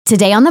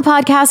Today on the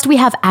podcast, we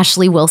have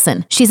Ashley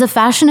Wilson. She's a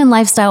fashion and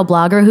lifestyle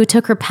blogger who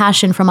took her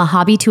passion from a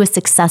hobby to a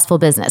successful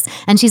business.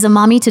 And she's a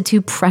mommy to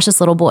two precious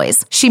little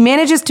boys. She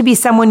manages to be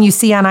someone you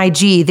see on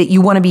IG that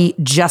you want to be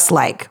just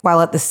like,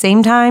 while at the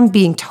same time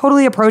being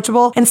totally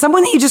approachable and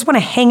someone that you just want to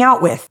hang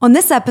out with. On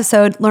this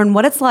episode, learn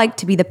what it's like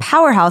to be the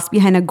powerhouse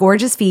behind a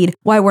gorgeous feed,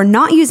 why we're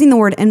not using the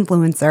word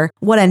influencer,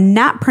 what a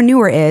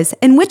natpreneur is,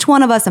 and which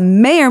one of us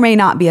may or may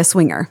not be a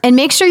swinger. And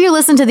make sure you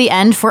listen to the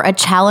end for a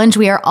challenge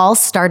we are all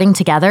starting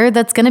together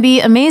that's going to be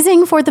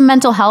amazing for the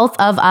mental health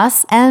of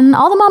us and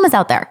all the mamas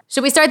out there. Should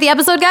we start the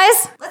episode,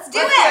 guys? Let's do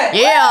it!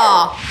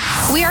 Yeah!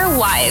 We are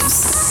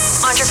wives,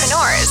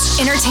 entrepreneurs,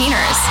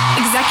 entertainers,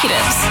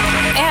 executives,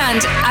 and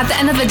at the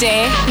end of the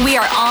day, we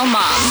are all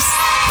moms.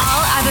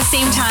 All at the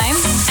same time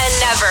and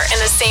never in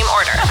the same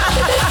order.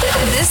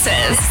 This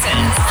is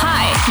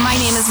Hi, My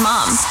Name is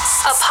Mom,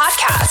 a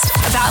podcast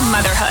about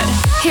motherhood.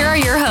 Here are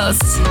your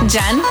hosts,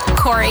 Jen,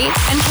 Corey,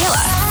 and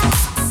Kayla.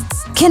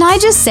 Can I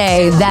just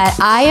say that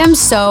I am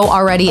so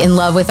already in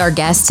love with our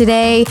guest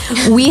today.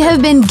 We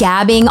have been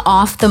gabbing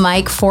off the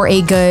mic for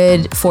a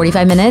good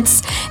 45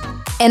 minutes,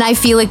 and I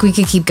feel like we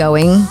could keep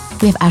going.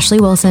 We have Ashley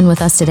Wilson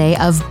with us today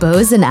of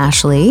Bows and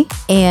Ashley,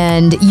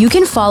 and you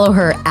can follow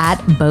her at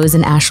Bows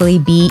and Ashley,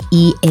 Beaus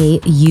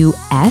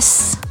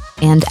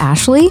and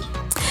Ashley.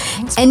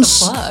 Thanks And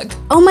for the plug.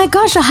 Oh my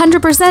gosh,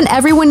 100%.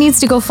 Everyone needs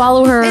to go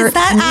follow her. Is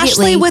that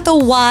Ashley with a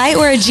Y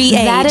or a GH?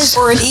 That is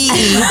Or an EE.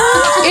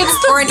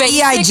 It's Or an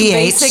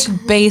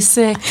EIGH.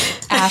 basic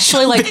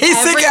Ashley, like Basic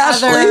every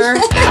Ashley.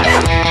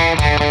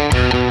 other.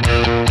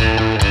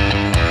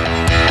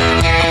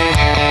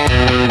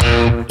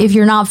 If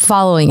you're not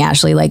following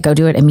Ashley, like go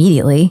do it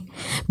immediately,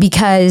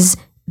 because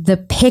the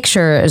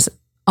pictures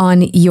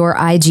on your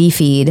IG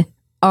feed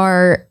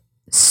are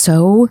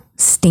so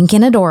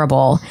stinking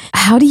adorable.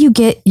 How do you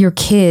get your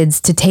kids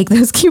to take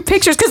those cute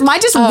pictures? Because mine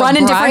just run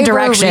in different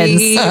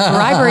directions.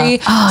 Bribery.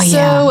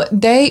 Oh,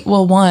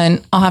 So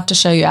one, I'll have to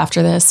show you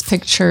after this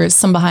pictures,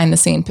 some behind the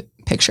scene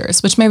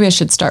pictures, which maybe I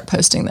should start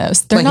posting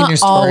those. They're Like in your not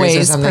stories or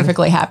always something.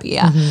 perfectly happy.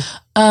 Yeah.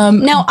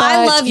 No,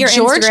 I But love your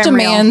George Instagram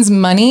demands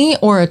money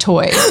or a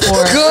toy.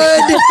 Or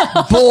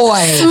Good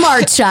boy.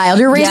 Smart child.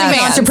 You're raising an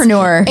Demands.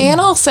 entrepreneur. And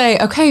I'll say,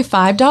 okay,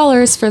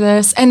 $5 for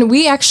this. And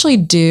we actually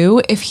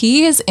do, if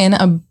he is in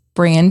a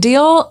brand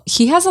deal,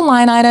 he has a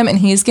line item and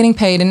he's getting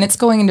paid and it's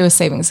going into a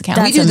savings account.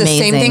 That's We do the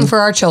same amazing. thing for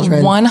our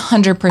children.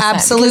 100%.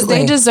 Absolutely. Because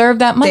they deserve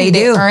that money.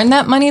 They do. earn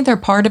that money. They're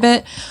part of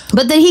it.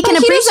 But then he can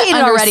But appreciate doesn't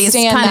it already. It's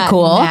understand kind of that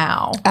cool.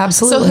 now.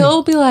 Absolutely. So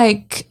he'll be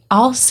like,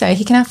 I'll say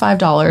he can have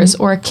 $5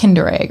 or a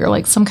Kinder Egg or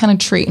like some kind of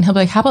treat. And he'll be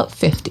like, how about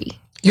 50?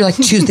 You're like,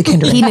 choose the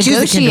Kinder Egg. He Choose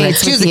the Kinder Egg.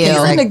 negotiates Choose with the you. Kinder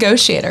He's a Egg.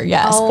 negotiator,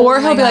 yes. Oh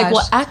Or he'll my be like, gosh.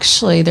 well,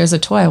 actually, there's a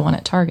toy I want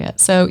at Target.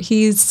 So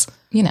he's,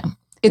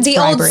 it's the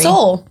bribery. old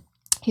soul.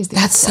 He's the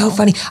That's old so soul.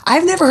 funny.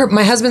 I've never heard,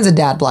 my husband's a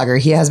dad blogger.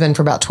 He has been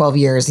for about 12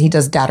 years. He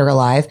does Dad or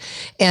Alive.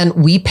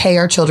 And we pay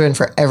our children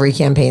for every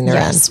campaign they're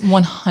Yes, in.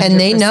 100%. And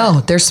they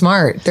know. They're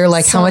smart. They're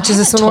like, So how much I is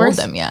this haven't one told worth?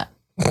 them yet.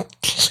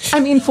 I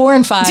mean, 4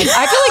 and 5. I feel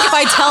like if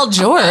I tell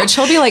George,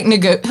 he'll be like,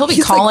 he'll be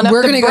He's calling like, up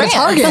we're the going to go to brand.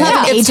 Target. He'll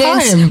have an It's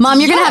agent. time. Mom,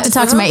 you're going to have to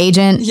talk to my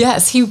agent.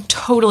 Yes, he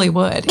totally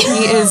would. He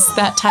is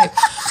that type.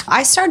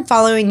 I started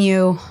following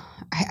you,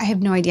 I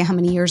have no idea how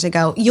many years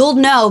ago. You'll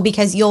know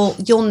because you'll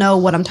know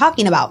what I'm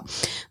talking about.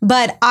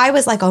 But I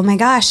was like, oh my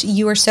gosh,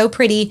 you are so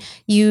pretty.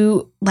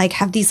 You like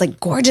have these like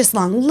gorgeous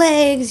long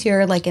legs.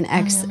 You're like an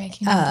ex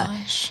Making me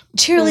blush.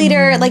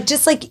 cheerleader. Like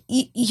just like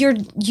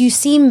you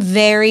seem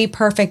very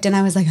perfect. And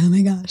I was like, oh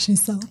my gosh,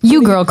 she's so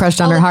You girl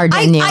crushed on her hard,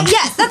 didn't you?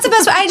 yes, that's the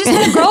best way. I just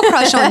had a girl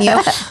crush on you.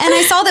 And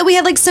I saw that we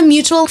had like some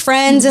mutual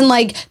friends and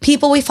like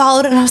people we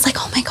followed. And I was like,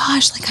 oh my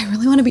gosh, like I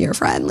really want to be your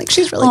friend. Like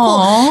she's really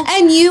Aw. cool.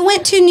 And you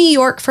went to New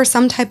York for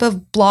some type of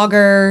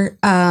blogger,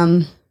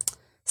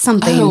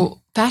 something. Oh,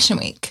 Fashion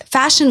Week.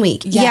 Fashion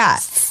Week.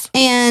 Yes.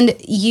 Yeah. And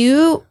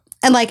you...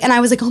 And I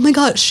was like, oh my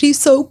gosh, she's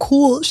so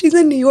cool. She's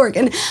in New York.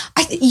 And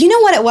you know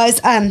what it was?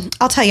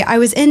 I'll tell you, I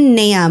was in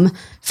NAMM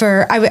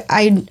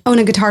I own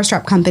a guitar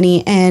strap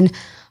company, and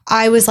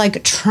I was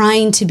like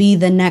trying to be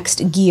the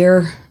next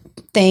gear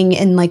thing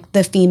in like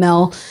the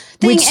female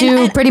thing. Which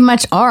you pretty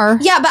much are.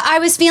 Yeah, but I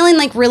was feeling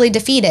like really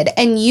defeated.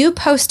 And you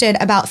posted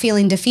about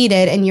feeling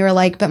defeated, and you were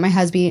like, but my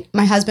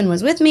husband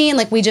was with me, and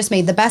like we just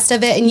made the best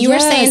of it. And you were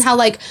saying how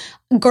like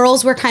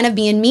girls were kind of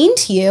being mean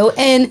to you.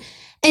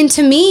 And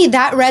to me,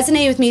 that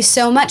resonated with me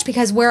so much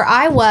because where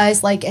I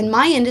was, like in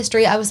my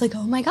industry, I was like,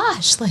 oh my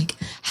gosh, like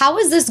how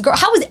is this girl,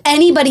 how is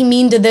anybody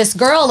mean to this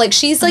girl? Like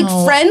she's like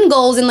friend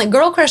goals and like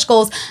girl crush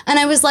goals. And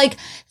I was like,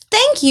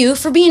 thank you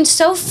for being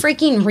so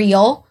freaking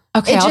real.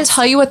 Okay, I'll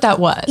tell you what that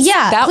was.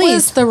 Yeah, that please.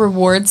 was the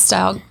reward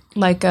style,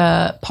 like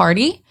a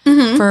party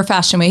for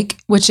Fashion Week,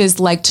 which is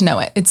Like to Know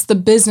It. It's the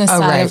business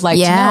side of Like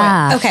to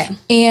Know It. Okay.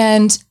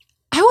 And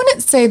I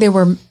wouldn't say they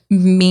were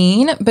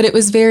mean, but it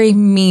was very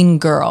mean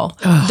girl.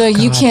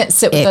 You can't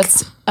sit with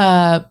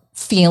us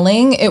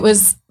feeling. It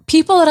was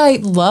people that I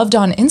loved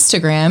on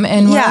Instagram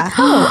and were like,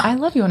 oh, I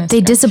love you on Instagram.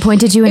 They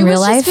disappointed you in real It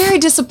was life? just very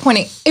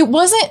disappointing. It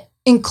wasn't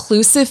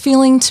inclusive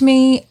feeling to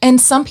me.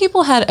 And some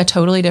people had a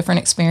totally different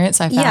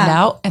experience. I found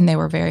out, and they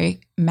were very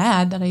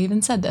mad that I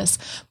even said this.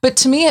 But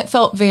to me, it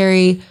felt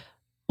very,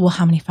 well,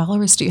 how many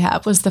followers do you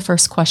have? Was the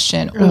first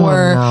question,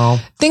 or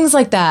things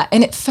like that.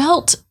 And it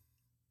felt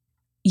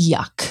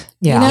yuck.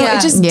 Yeah. You know,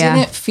 it just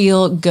didn't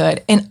feel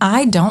good. And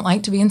I don't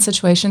like to be in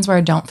situations where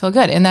I don't feel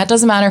good. And that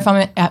doesn't matter if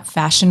I'm at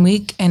Fashion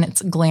Week and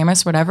it's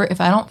glamorous, whatever.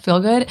 If I don't feel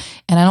good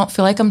and I don't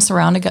feel like I'm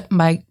surrounded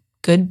by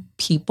good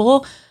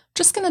people, I'm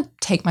just going to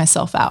take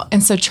myself out.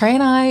 And so Trey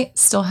and I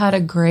still had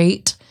a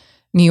great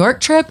New York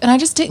trip, and I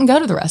just didn't go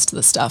to the rest of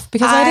the stuff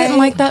because I didn't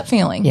like that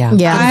feeling. Yeah.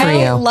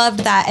 I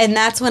loved that. And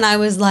that's when I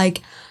was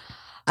like,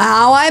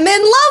 oh, I'm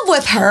in love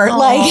with her. Aww.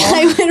 Like,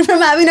 I went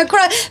from having a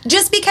crush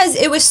just because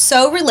it was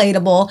so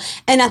relatable.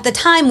 And at the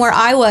time where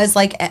I was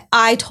like,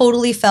 I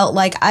totally felt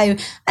like I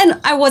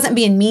wasn't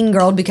being mean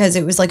girled because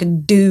it was like a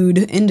dude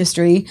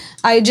industry.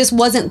 I just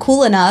wasn't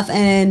cool enough.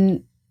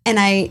 And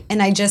I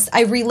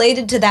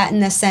related to that in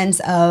the sense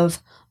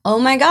of, oh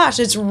my gosh,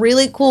 it's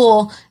really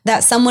cool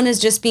that someone is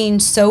just being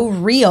so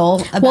real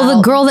about. Well,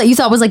 the girl that you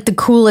thought was like the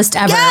coolest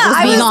ever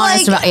was being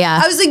honest about. Yeah,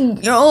 I was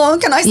like, oh,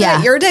 can I sit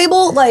at your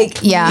table? Like,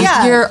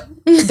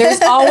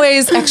 there's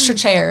always extra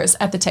chairs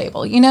at the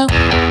table, you know?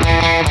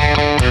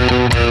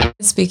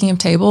 Speaking of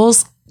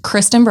tables,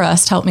 Kristen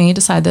Brust helped me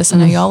decide this. I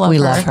know y'all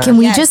love her. Can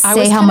we just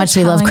say how much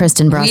we love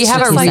Kristen Brust? We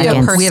have for 2 like a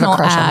seconds? personal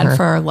ad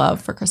for our love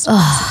for Kristen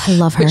Brust. Oh, I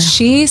love her. But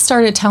she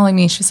started telling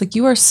me, she's like,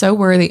 you are so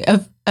worthy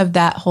of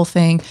that whole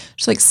thing.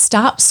 She's like,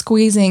 stop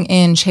squeezing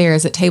in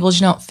chairs at tables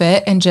you don't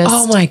fit and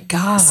just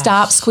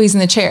stop squeezing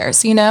the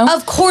chairs, you know?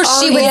 Of course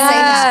she would say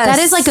that. That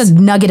is like a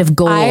nugget of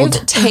gold.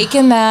 I've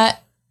taken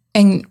that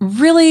and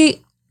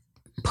really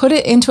put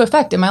it into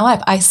effect in my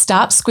life. I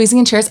stopped squeezing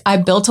in chairs. I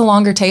built a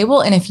longer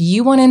table. And if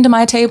you want into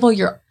my table,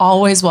 you're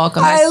always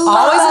welcome. There's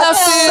always enough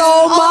food.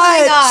 So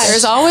much.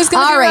 There's always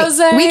going to be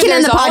rosé. We can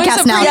end the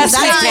podcast now. Yes,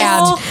 we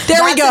can.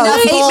 There we go.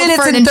 8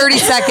 minutes and 30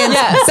 seconds.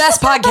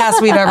 Best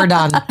podcast we've ever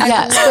done.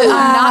 Yes, but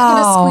I'm not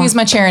going to squeeze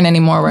my chair in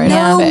anymore where I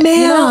don't fit.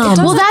 ma'am. You know, it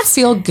doesn't that's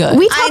feel good.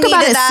 We talk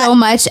about it so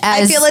much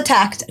as I feel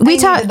attacked. We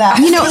talk,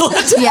 you know,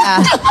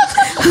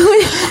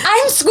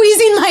 I'm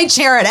squeezing my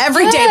chair at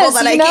every table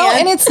that I can.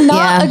 And it's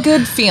not a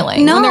good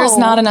feeling when there's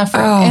not enough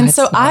room. And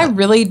so I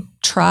really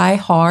try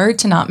hard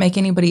to not make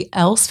anybody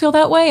else feel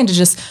that way and to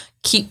just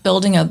keep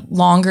building a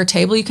longer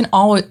table. You can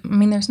always, I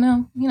mean, there's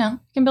no, you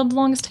can build the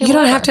longest table. You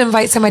don't have to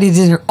invite somebody to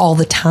dinner all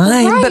the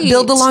time, but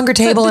build a longer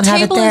table and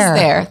have it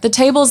there. The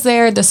table's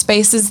there. The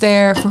space is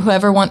there for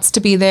whoever wants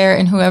to be there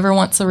and whoever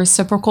wants a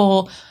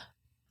reciprocal.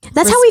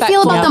 That's how we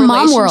feel about the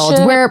mom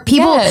world, where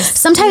people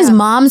sometimes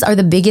moms are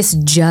the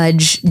biggest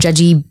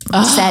judgy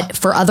set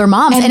for other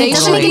moms, and it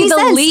doesn't make any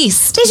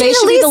sense. They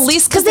should be the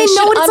least because they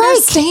know what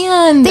it's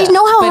like. They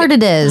know how hard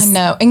it is. I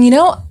know,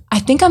 and I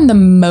think I'm the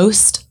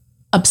most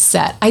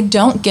upset. I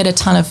don't get a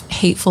ton of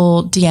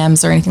hateful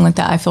DMs or anything like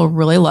that. I feel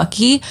really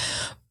lucky,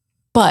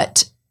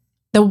 but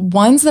the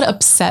ones that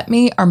upset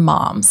me are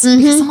moms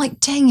because I'm like,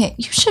 dang it,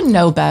 you should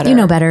know better. You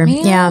know better,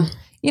 man. yeah.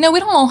 We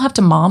don't all have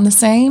to mom the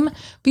same,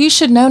 but you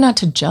should know not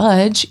to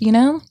judge,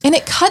 And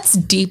it cuts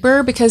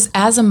deeper because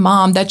as a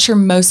mom, that's your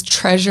most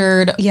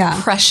treasured,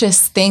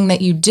 precious thing that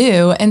you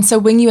do. And so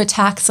when you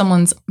attack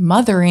someone's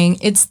mothering,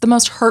 it's the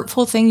most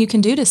hurtful thing you can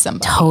do to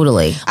somebody.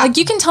 Totally. Like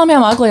you can tell me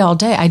I'm ugly all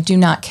day. I do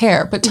not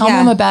care. But tell me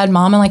I'm a bad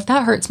mom and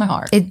that hurts my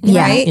heart. It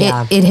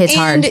hits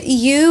hard. And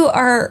you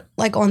are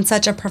on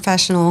such a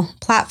professional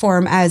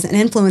platform as an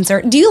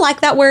influencer. Do you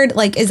like that word?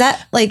 Is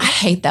that I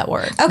hate that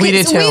word. Okay, we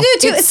do too.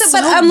 It's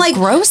but I'm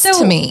gross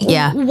to me.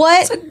 Yeah.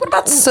 What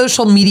about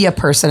social media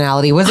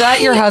personality? Was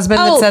that your husband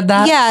that said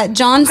that? Yeah,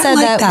 John said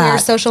that we're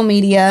social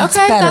media.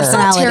 Okay, that's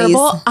not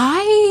terrible.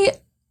 I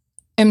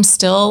am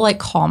still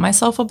call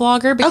myself a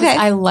blogger because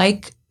I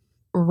like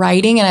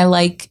writing and I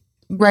like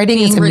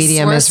writing as a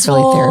medium is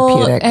really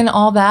therapeutic and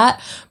all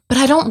that. But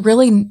I don't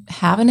really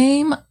have a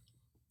name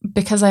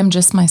because I'm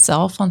just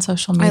myself on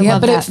social media.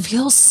 But it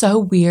feels so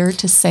weird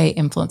to say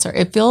influencer.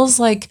 It feels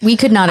like we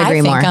could not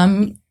agree more.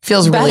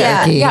 Feels really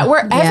icky. Yeah,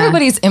 where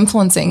everybody's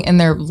influncing in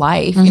their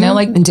life,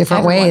 in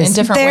different ways. In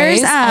different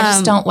ways. I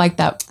just don't like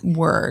that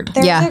word.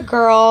 There's a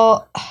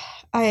girl,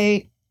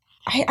 I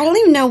don't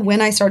even know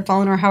when I started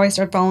following her, how I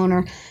started following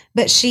her,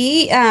 but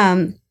she,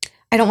 I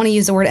don't want to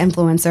use the word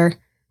influencer,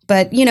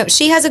 but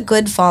she has a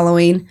good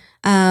following.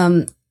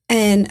 And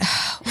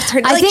what's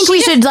her, I think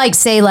we should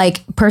say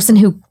person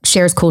who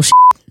shares cool shit.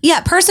 Yeah,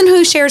 person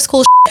who shares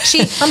cool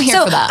shit. I'm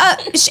here for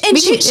that. And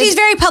she's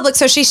very public,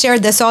 so she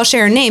shared this, so I'll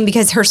share her name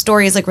because her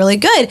story is really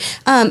good.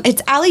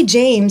 It's Allie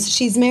James.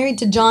 She's married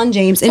to John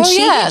James, and she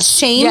gets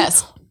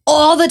shamed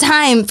all the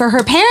time for her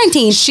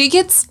parenting. She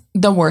gets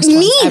the worst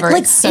ones ever.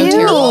 It's so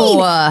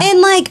terrible.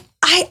 And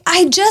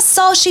I just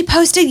saw she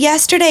posted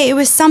yesterday. It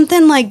was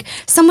something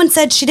someone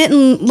said she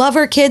didn't love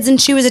her kids and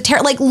she was a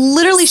terror.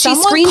 Literally,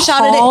 someone she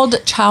screenshotted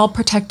called Child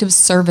Protective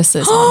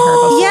Services on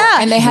her before. Yeah,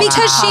 and they had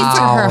because to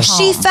her home.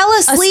 she fell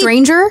asleep. A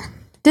stranger?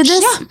 did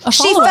this?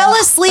 She fell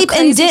asleep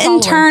and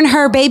didn't turn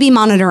her baby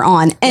monitor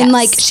on. And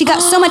like she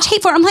got so much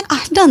hate for it. I'm like,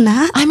 I've done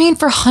that. I mean,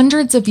 for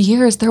hundreds of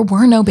years, there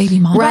were no baby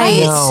monitors.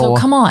 Right. So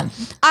come on.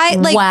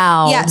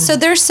 Wow. Yeah. So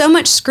there's so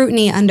much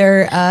scrutiny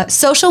under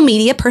social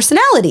media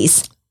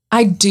personalities.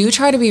 I do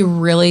try to be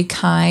really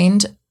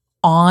kind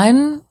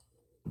on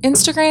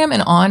Instagram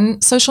and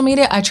on social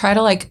media. I try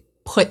to like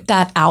put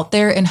that out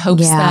there in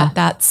hopes that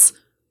that's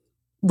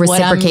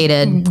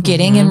reciprocated, what I'm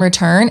getting in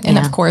return. And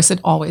of course, it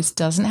always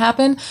doesn't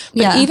happen.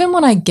 But even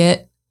when I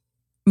get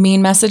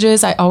mean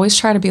messages, I always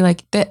try to be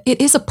like, that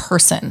it is a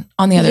person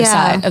on the other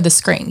side of the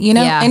screen. You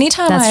know,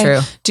 anytime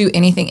I do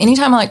anything,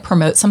 anytime I like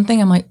promote something,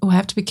 I'm like, oh, I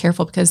have to be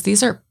careful because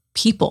these are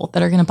people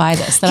that are going to buy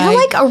this. That You're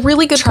like a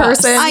really good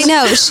trust. person. I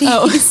know. She's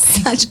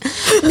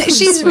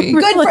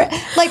good for,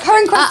 like her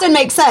and Kristen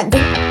make sense.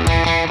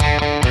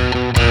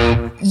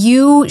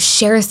 You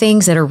share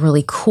things that are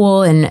really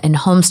cool and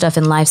home stuff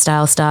and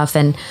lifestyle stuff.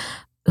 And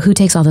who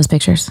takes all those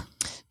pictures?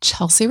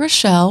 Chelsea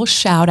Rochelle,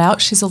 shout out.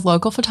 She's a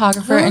local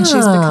photographer and she's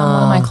become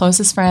one of my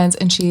closest friends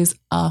and she's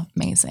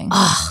amazing.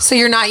 So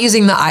you're not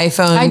using the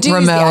iPhone I do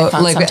use the remote,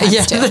 iPhone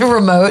sometimes too. the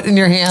remote in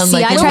your hand.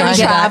 See, I When try I'm to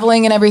get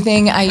traveling and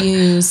everything, I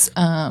use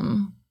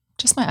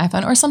just my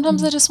iPhone, or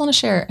sometimes I just want to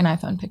share an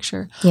iPhone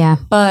picture. Yeah.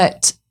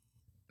 But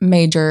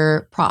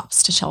major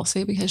props to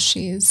Chelsea because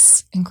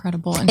she's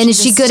incredible. And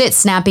is she good at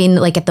snapping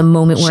like at the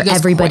moment where goes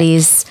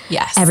everybody's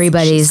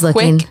everybody's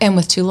looking quick, and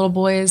with two little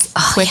boys,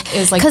 quick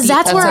is like because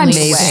that's where I'm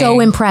amazing. so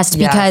impressed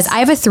because I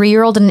have a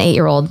 3-year-old and an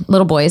 8-year-old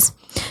little boys.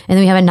 And then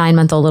we have a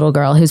 9-month-old little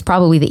girl who's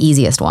probably the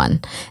easiest one.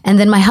 And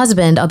then my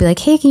husband, I'll be like,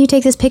 hey, can you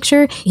take this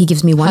picture? He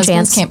gives me one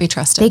Husbands chance. can't be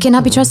trusted. They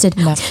cannot be trusted.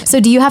 So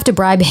do you have to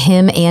bribe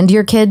him and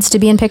your kids to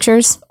be in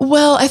pictures?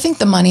 Well, I think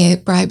the money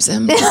bribes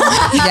him.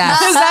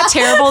 Yes. Is that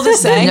terrible to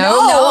say?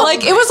 No.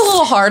 Like it was a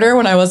little harder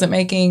when I was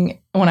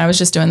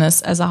just doing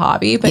this as a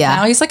hobby. But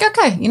now he's like,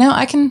 okay,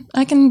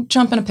 I can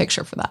jump in a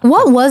picture for that.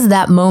 What was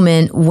that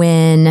moment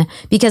when,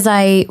 because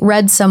I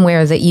read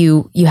somewhere that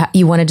you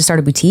wanted to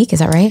start a boutique, is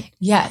that right?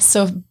 Yes.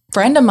 So a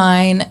friend of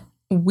mine,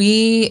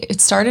 it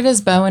started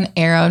as Bow and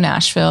Arrow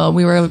Nashville.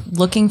 We were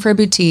looking for a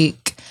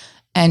boutique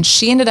and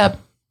she ended up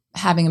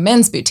having a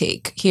men's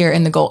boutique here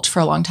in the Gulch for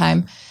a long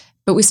time.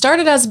 But we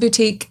started as a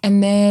boutique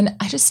and then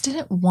I just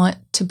didn't want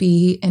to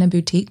be in a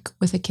boutique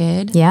with a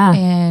kid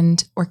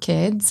or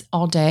kids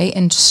all day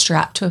and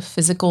strapped to a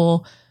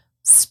physical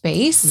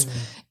space.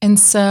 And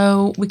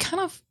so I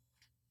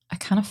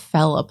kind of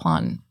fell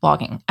upon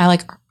blogging. I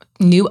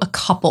knew a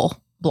couple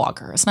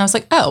bloggers and I was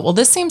like, oh, well,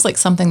 this seems like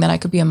something that I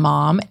could be a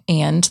mom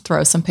and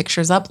throw some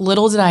pictures up.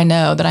 Little did I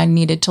know that I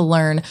needed to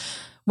learn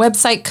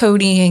website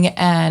coding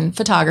and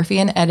photography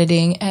and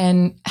editing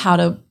and how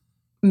to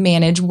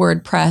manage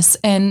WordPress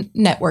and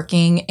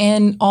networking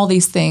and all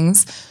these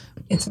things.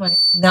 It's my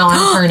now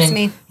I'm turning. It's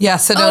me. Yeah.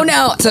 So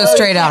so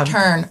straight on.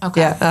 Turn.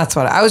 Okay. Yeah, that's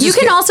what I was. You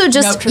can also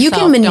just you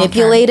can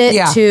manipulate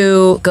it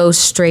to go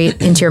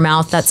straight into your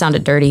mouth. That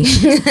sounded dirty.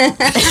 There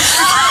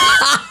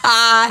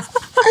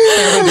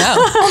we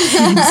go.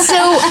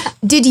 So,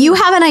 did you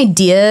have an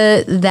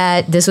idea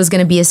that this was going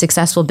to be a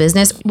successful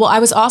business? Well, I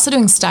was also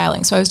doing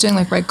styling. So I was doing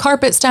like red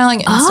carpet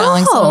styling and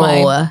styling some of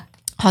my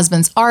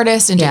husband's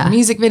artists and doing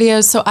music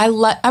videos. So I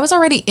was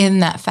already in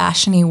that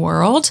fashiony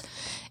world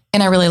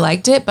and I really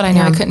liked it, but I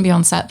knew I couldn't be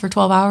on set for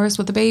 12 hours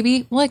with a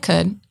baby. Well, I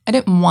could. I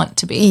didn't want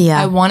to be.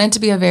 Yeah. I wanted to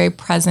be a very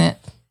present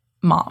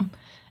mom,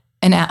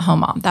 an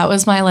at-home mom. That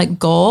was my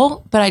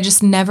goal, but I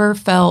just never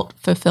felt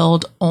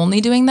fulfilled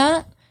only doing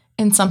that.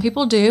 And some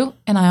people do,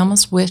 and I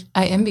almost wish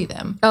I envy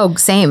them. Oh,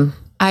 same.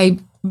 I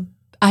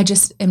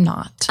just am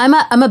not.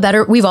 I'm a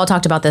better, we've all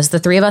talked about this. The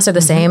three of us are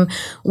the same,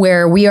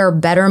 where we are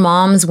better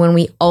moms when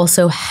we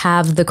also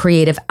have the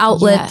creative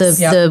outlet.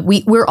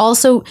 We're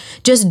also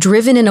just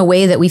driven in a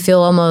way that we feel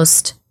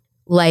almost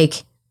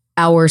like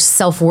our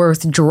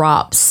self-worth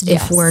drops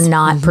if we're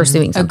not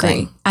pursuing something.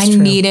 Agree. I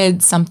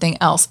needed something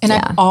else. And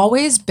I've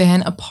always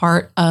been a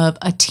part of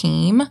a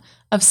team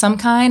of some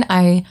kind.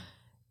 I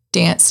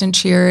danced and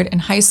cheered in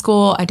high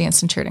school. I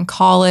danced and cheered in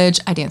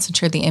college. I danced and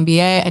cheered the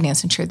NBA. I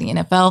danced and cheered the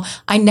NFL.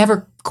 I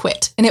never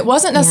quit. And it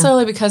wasn't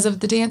necessarily because of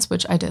the dance,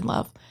 which I did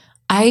love.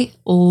 I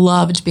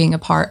loved being a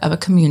part of a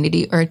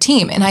community or a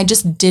team. And I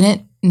just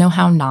didn't know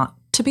how not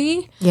to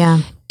be. Yeah.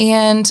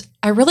 And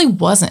I really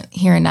wasn't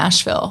here in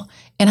Nashville.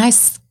 And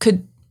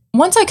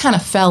once I kind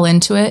of fell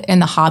into it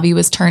and the hobby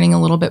was turning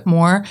a little bit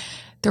more,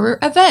 there were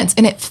events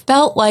and it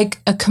felt like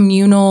I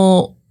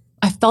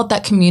felt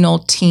that communal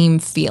team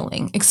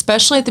feeling,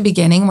 especially at the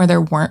beginning where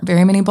there weren't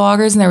very many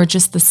bloggers and there were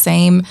just the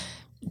same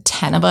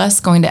 10 of us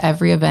going to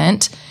every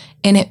event.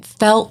 And it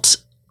felt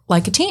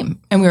like a team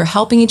and we were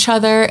helping each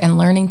other and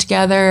learning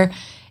together.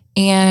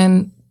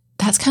 And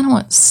that's kind of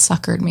what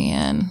suckered me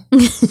in.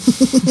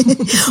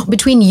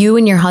 Between you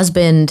and your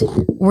husband,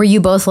 were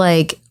you both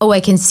like, oh, I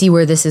can see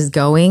where this is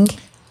going?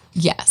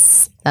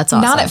 Yes. That's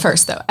awesome. Not at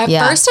first, though. At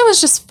first, it was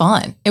just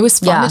fun. It was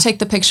fun to take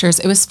the pictures.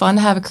 It was fun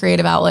to have a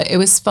creative outlet. It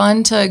was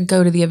fun to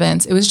go to the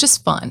events. It was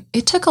just fun.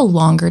 It took a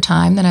longer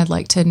time than I'd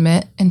like to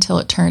admit until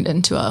it turned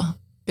into a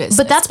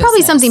But that's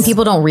probably something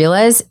people don't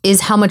realize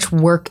is how much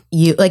work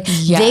you like.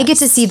 They get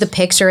to see the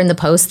picture and the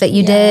post that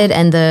you did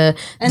and the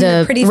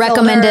pretty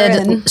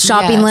recommended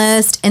shopping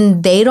list,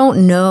 and they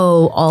don't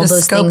know all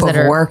those things that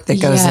are work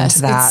that goes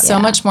into that. It's so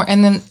much more,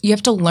 and then you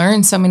have to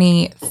learn so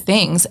many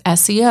things,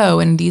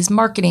 SEO and these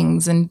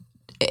marketings, and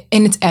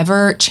it's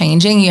ever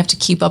changing. You have to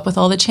keep up with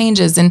all the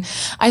changes, and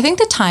I think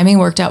the timing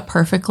worked out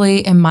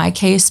perfectly in my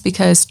case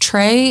because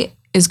Trey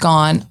is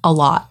gone a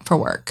lot for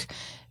work.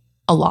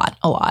 A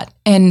lot.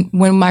 And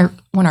when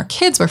our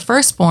kids were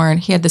first born,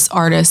 he had this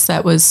artist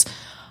that was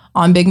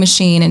on Big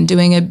Machine and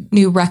doing a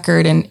new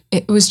record. And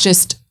it was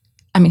just,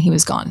 he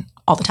was gone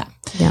all the time.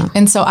 Yeah.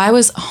 And so I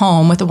was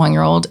home with a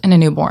 1-year-old and a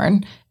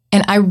newborn.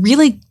 And I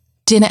really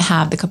didn't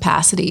have the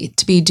capacity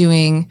to be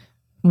doing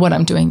what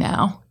I'm doing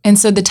now. And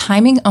so the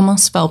timing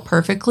almost fell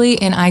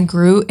perfectly. And I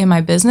grew in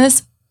my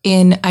business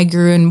and I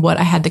grew in what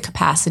I had the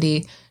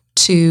capacity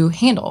to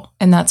handle.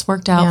 And that's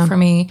worked out for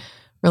me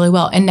really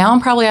well. And now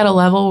I'm probably at a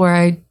level where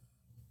I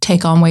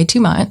take on way too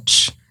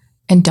much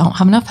and don't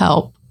have enough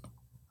help.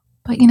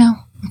 But,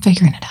 I'm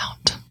figuring it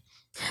out.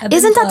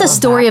 Isn't that the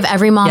story of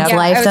every mom's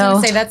life, I was though?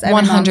 gonna say that's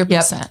every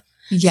 100%. mom.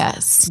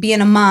 Yes. Being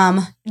a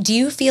mom, do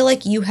you feel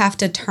like you have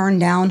to turn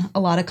down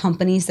a lot of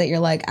companies that you're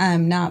like,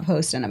 I'm not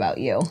posting about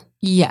you?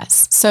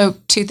 Yes. So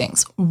 2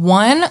 things.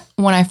 One,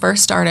 when I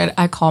first started,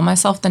 I call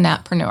myself the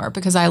Nappreneur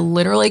because I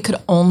literally could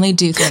only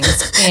do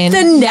things in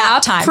The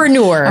nap time.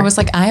 Nappreneur. I was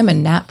like, I am a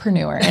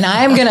Nappreneur and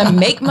I am going to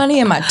make money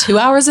in my 2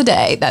 hours a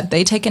day that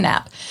they take a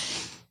nap.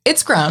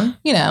 It's grown,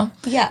 Yeah.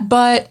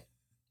 but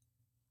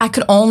I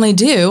could only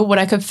do what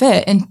I could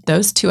fit in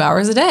those 2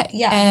 hours a day.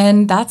 Yeah.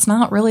 And that's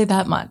not really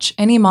that much.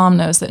 Any mom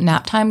knows that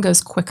nap time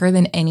goes quicker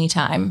than any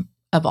time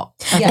of all.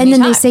 of And any then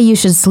they time. say you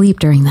should sleep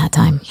during that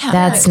time.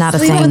 That's not a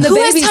Sleep when thing. the Who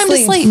has baby time sleeps.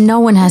 to sleep? No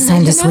one has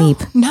time to You know? sleep.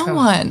 No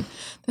one.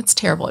 That's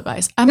terrible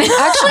advice.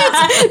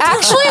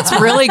 Actually, it's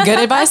really good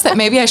advice that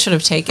maybe I should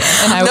have taken.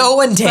 And No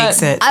one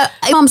takes it.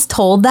 Mom's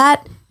told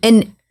that,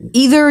 and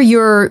either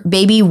your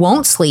baby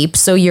won't sleep,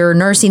 so you're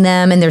nursing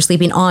them and they're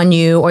sleeping on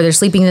you, or they're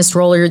sleeping in a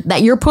stroller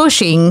that you're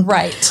pushing.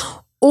 Right.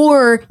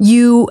 Or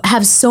you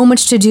have so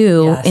much to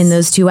do in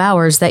those 2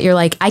 hours that you're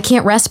like, I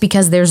can't rest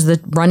because there's the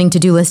running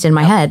to-do list in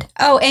my head.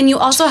 Oh, and you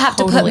also have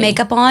to put Totally.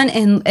 makeup on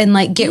and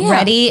like get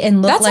ready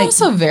and look That's like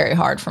also very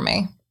hard for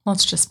me.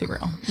 Let's just be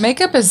real.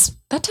 Makeup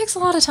that takes a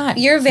lot of time.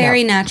 you're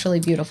very naturally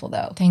beautiful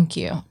though. Thank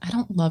you. I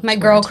don't love My to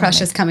girl wear crush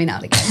makeup. is coming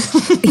out again.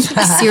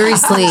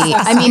 Seriously.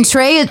 I mean,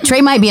 Trey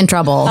might be in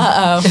trouble.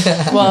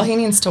 Well, he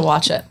needs to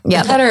watch it.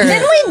 Yeah. Better.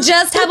 Didn't we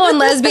just have on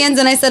lesbians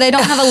and I said I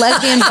don't have a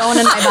lesbian bone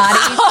in my body?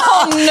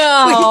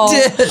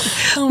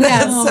 Oh no.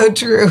 That's so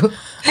true.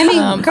 I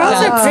mean, girls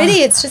are pretty.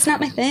 It's just not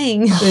my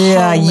thing.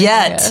 Yeah,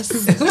 yet.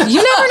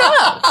 You never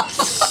know.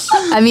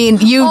 I mean,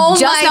 you Oh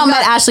just my now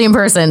met God. Ashley in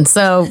person,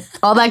 so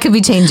all that could be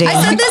changing. I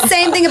said the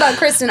same thing about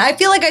Kristen. I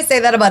feel like I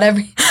say that about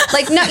every.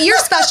 Like, no, you're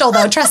special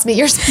though. Trust me,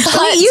 you're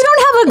special. Wait, you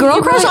don't have a girl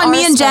You crush really on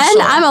me are and Jen?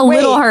 special. I'm a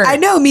little hurt. I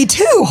know, me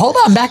too. Hold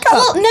on, back up.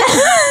 Well, no,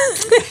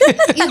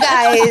 you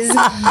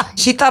guys.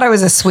 She thought I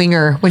was a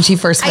swinger when she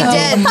first met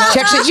I me. did. She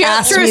actually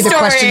asked True me the story.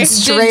 question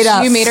straight Did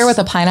up. you meet her with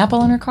a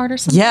pineapple in her card or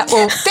something? Yeah,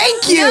 well,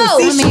 thank you. No,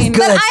 See, she's good.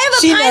 but I have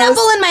a She pineapple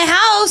knows. in my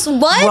house.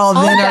 What? Well,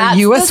 then are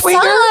you a swinger?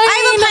 I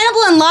have a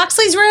pineapple in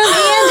Loxley's room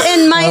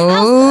and in my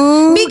house.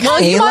 Oh,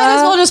 Because You might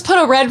as well just put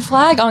a red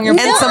flag on your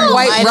And some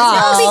white Might as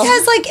rocks. well. No,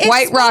 because like it's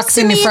White supposed rocks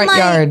to in your mean, front like,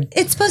 yard.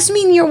 It's supposed to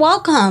mean you're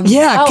welcome.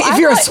 Yeah, Oh, if I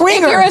you're a thought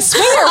swinger. If you're a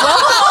swinger,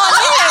 welcome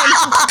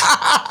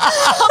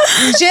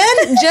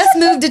Jen just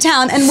moved to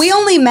town and we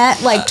only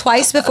met like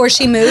twice before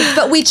she moved,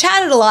 but we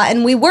chatted a lot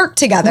and we worked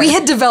together. we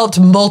had developed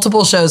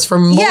multiple shows for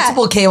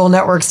multiple cable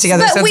networks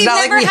together. but so it's we not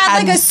never like we had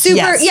like a hadn't-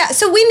 super yes.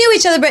 so we knew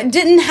each other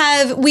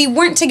but we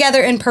weren't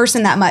together in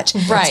person that much.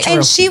 Right.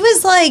 And she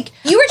was like,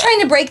 you were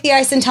trying to break the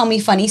ice and tell me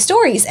funny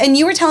stories, and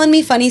you were telling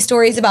me funny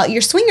stories about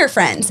your swinger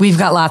friends. We've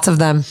got lots of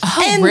them.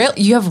 Oh,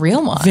 you have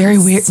real ones. Very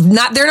weird.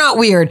 They're not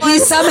weird. We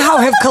somehow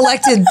have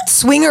collected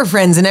swinger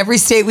friends in every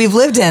state we've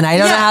lived in. I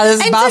don't know how this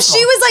is and possible. so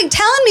she was like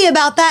telling me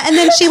about that, and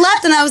then she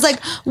left, and I was like,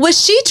 was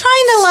she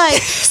trying to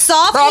like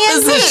soft hand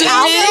me Proposition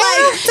out? you?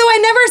 Like, so I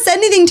never said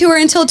anything to her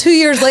until 2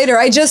 years later.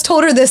 I just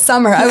told her this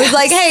summer. I was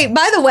like, hey,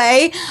 by the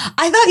way,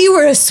 I thought you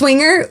were a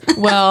swinger.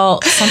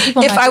 Well, some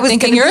people If might I be was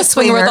thinking gonna you're be a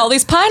swinger with all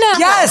these pineapples.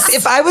 Yes,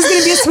 if I was going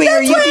to be a swinger,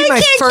 you'd be I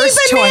my can't first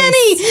keep a choice.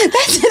 nanny.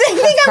 That's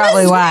they think I'm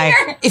Probably a why.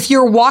 swinger. If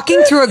you're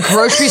walking through a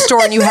grocery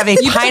store and you have a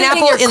put it in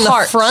pineapple your in the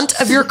cart. front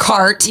of your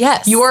cart,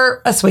 Yes. you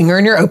are a swinger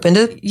and you're open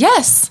to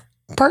Yes.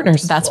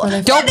 partners. That's where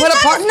they Don't put a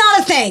That part. is not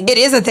a thing. It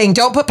is a thing.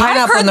 Don't put I've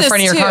pineapple heard in the this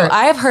front of your too. cart.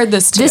 I have heard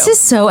this too. This is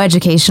so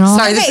educational.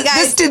 Sorry, Okay, this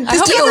guys. did I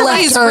hope took a left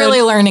everybody's turn.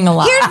 really learning a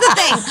lot. Here's the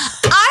thing.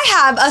 I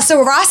have a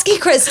Swarovski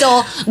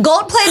crystal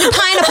gold-plated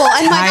pineapple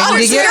and my Time other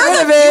to get swinger-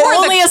 rid of it.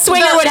 Only a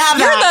swinger would have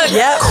that.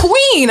 You're the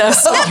queen of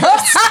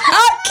swingers.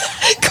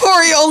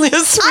 Corey, only a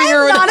swinger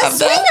I'm would not a have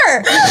that.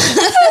 swinger.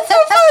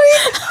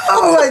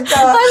 Oh my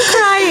god. I'm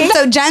crying.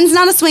 So Jen's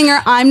not a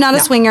swinger. I'm not a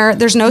swinger.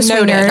 There's no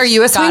swingers. Are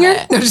you a Got swinger?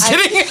 it. No, just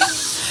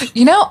kidding.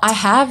 You know, I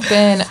have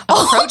been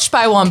approached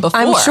by one before.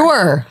 I'm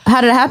sure.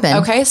 How did it happen?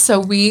 Okay, so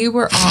we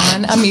were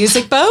on a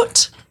music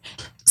boat.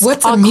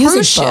 What's a cruise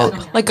music boat?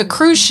 ship, like a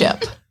cruise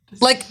ship.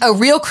 Like a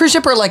real cruise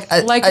ship or like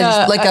a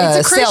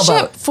It's a cruise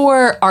sailboat? ship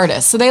for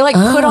artists. So they like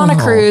put on a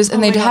cruise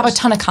and they have a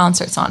ton of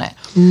concerts on it.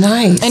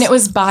 Nice. And it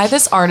was by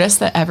this artist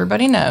that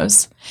everybody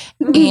knows.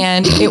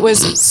 And it was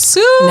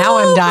super Now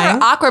I'm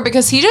dying. awkward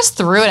because he just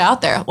threw it out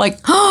there. Like,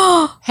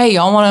 hey,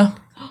 y'all want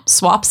to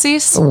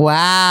swapsies?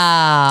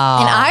 Wow.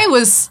 And I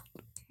was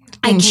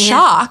in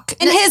shock.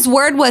 And his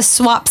word was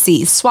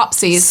swapsies.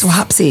 Swapsies.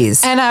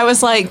 Swapsies. And I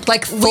was like,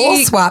 Full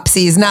we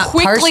swapsies, not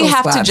quickly partial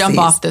have to swapsies. jump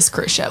off this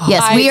cruise ship.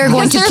 Yes, we are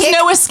going to There's kick-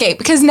 no escape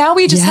because now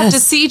we just have to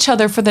Yes. see each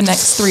other for the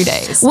next 3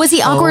 days. Was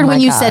he awkward my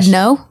when you gosh. said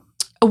no?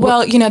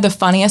 Well, you know, the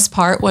funniest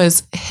part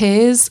was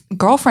his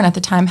girlfriend at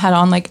the time had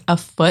on like a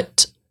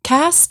foot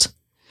cast.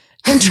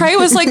 And Trey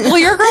was like, well,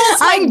 your girl's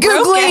like I'm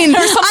broken Googling.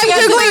 or something.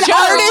 I'm Googling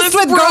artists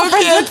with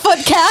girlfriends with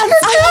foot casts.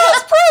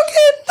 It's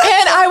broken.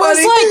 And I was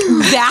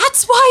like,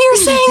 that's why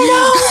you're saying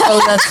no?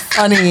 Oh, that's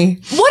funny.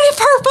 What if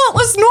her foot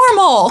was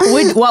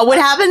normal? What would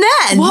happen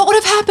then? What would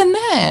have happened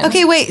then?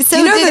 Okay, wait. So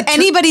You know did the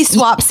anybody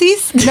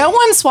swapsies? No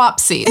one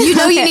swaps seats. You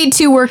know you need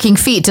 2 working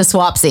feet to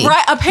swapsy.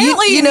 Right.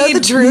 Apparently, You you, know need the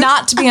truth?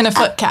 not to be in a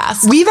foot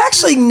cast. We've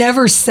actually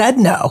never said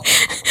no.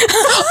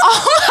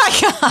 Oh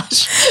my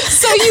gosh.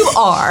 So you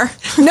are.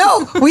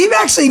 No, we've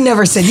actually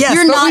never said yes.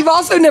 You're but not- we've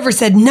also never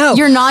said no.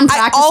 You're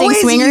non-practicing I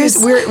always swingers?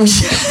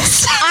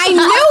 I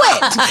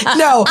knew it.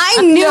 No,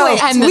 I knew no.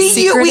 it. And the we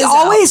secret we is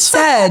always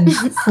said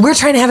we're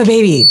trying to have a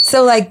baby.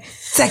 So like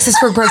sex is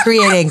for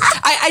procreating.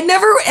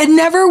 It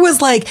never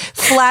was like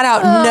flat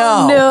out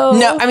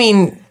no. I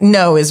mean,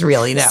 no is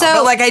really no. So-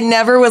 but like I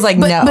never was like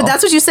no. But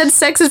that's what you said,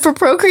 sex is for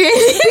procreating.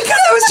 because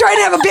I was trying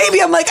to have a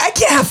baby. I'm like, I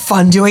can't have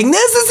fun doing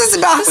this. This is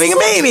about having a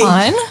baby.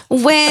 Fun.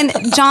 When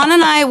John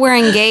and I were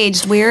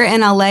engaged, we were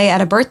in LA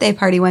at a birthday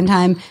party one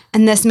time,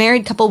 and this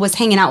married couple was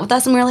hanging out with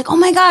us, and we were like, "Oh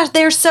my gosh,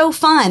 they're so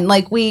fun!"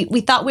 Like we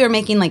thought we were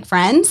making like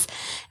friends,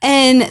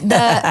 and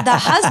the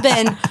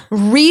husband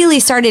really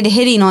started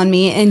hitting on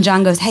me, and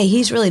John goes, "Hey,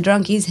 he's really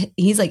drunk.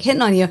 He's like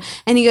hitting on you,"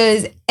 and he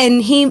goes,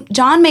 and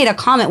John made a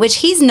comment which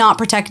he's not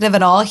protective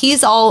at all.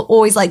 He's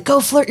always like, "Go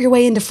flirt your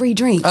way into free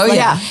drinks." Oh, Like,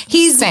 yeah.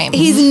 he's Same.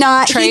 He's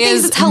not. Trey he thinks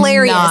is it's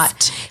hilarious.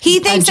 not He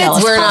thinks a jealous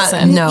it's We're not.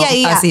 person. No,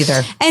 us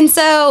either. And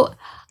so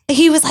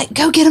he was like,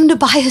 go get him to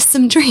buy us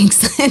some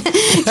drinks.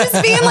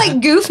 Just being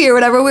like goofy or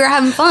whatever. We were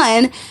having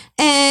fun.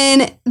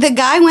 And the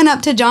guy went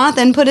up to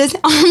Jonathan, put his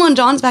arm on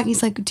John's back.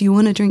 He's like, do you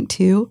want a drink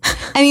too?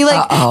 And he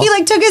like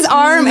took his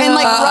arm and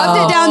like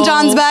rubbed it down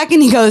John's back.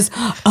 And he goes,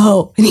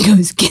 oh, and he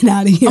goes, get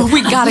out of here. Oh,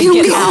 we gotta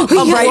get out.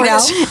 Right now.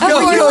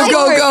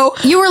 Go.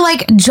 You were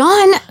like,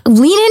 John,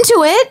 lean into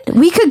it.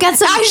 We could get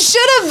some. I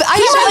should have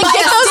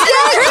get those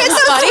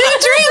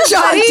drinks,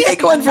 John, buddy.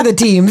 take one for the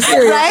team.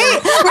 Seriously. Right?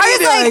 What are I you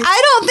was like, doing? I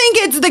don't think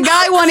it's the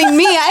guy wanting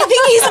me. I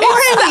think he's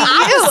more into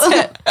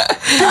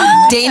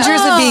you. Dangers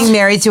of being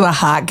married to a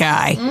hot guy.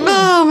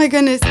 Oh my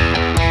goodness.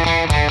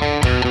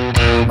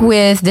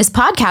 With this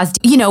podcast,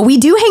 you know, we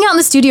do hang out in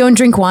the studio and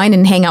drink wine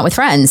and hang out with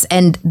friends.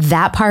 And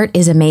that part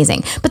is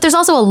amazing. But there's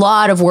also a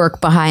lot of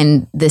work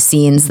behind the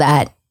scenes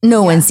that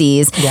no one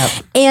sees. Yep.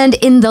 And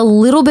in the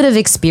little bit of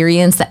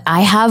experience that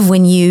I have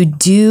when you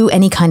do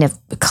any kind of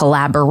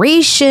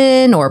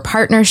collaboration or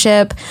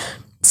partnership,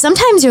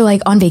 sometimes you're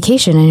like on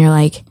vacation and you're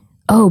like,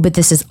 oh, but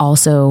this is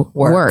also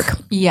work.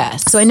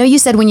 Yes. So I know you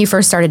said when you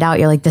first started out,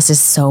 you're like, this is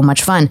so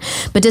much fun.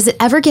 But does it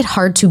ever get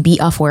hard to be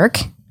off work?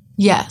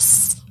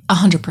 Yes,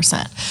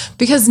 100%.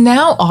 Because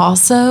now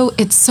also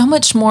it's so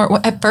much more.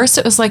 At first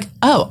it was like,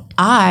 oh,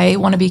 I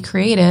want to be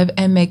creative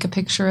and make a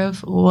picture of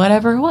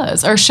whatever it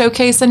was or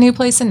showcase a new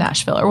place in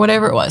Nashville or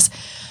whatever it was.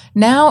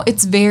 Now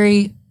it's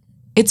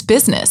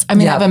business. I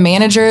mean, I have a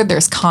manager,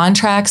 there's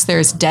contracts,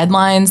 there's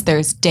deadlines,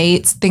 there's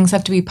dates, things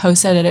have to be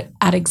posted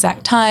at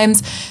exact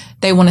times.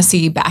 They want to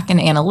see back end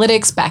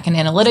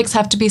analytics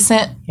have to be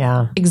sent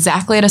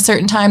exactly at a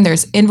certain time.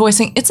 There's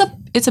invoicing.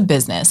 It's a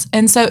business.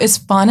 And so as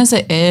fun as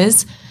it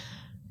is,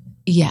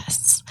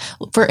 yes.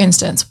 For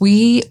instance,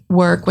 we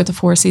work with the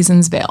Four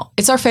Seasons Vail.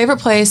 It's our favorite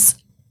place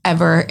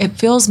ever. It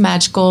feels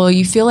magical.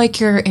 You feel like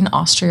you're in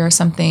Austria or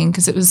something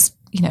because it was,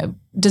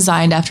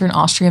 designed after an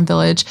Austrian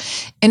village.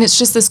 And it's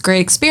just this great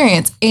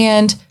experience.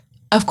 And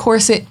of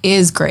course it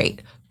is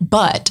great.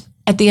 But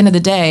at the end of the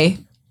day,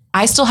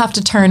 I still have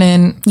to turn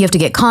in. You have to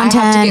get content.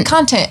 I have to get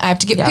content. I have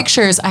to get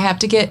pictures. I have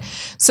to get.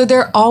 So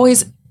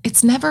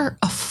it's never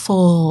a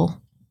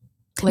full.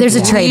 There's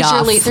a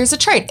trade-off. There's a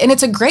trade. And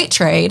it's a great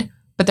trade,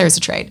 but there's a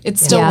trade.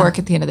 It's still work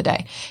at the end of the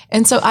day.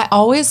 And so I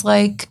always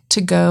like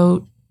to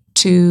go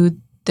to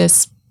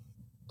this,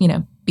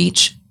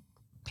 beach,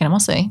 Panama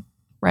City,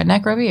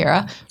 Redneck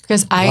Riviera,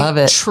 because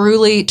I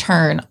truly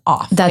turn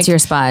off. That's your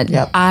spot.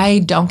 Yep. I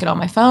don't get on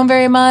my phone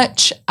very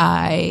much.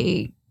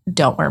 I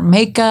don't wear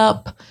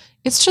makeup.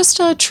 It's just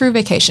a true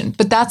vacation,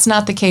 but that's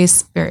not the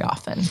case very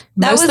often.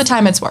 Most of the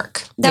time it's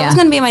work. That was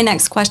going to be my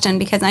next question,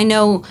 because I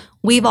know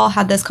we've all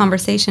had this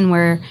conversation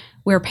where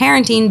we're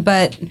parenting,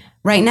 but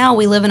right now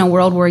we live in a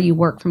world where you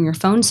work from your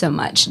phone so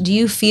much. Do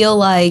you feel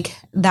like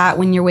that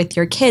when you're with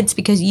your kids,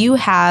 because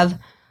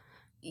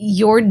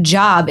your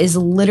job is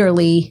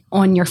literally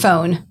on your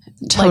phone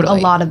like a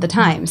lot of the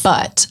times?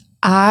 But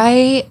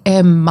I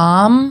am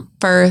mom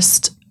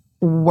first,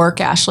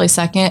 work Ashley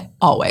second,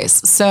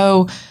 always.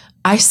 So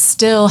I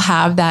still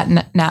have that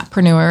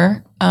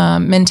natpreneur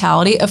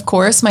mentality. Of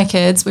course, my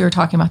kids, we were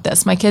talking about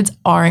this, my kids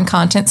are in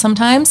content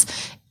sometimes.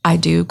 I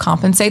do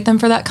compensate them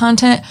for that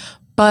content,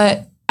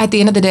 but at the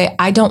end of the day,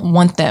 I don't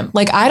want them.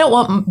 Like, I don't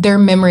want their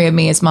memory of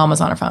me as mom was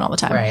on her phone all the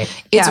time.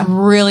 Right. It's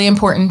really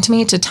important to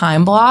me to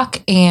time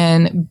block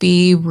and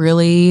be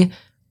really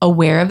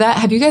aware of that.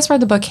 Have you guys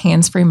read the book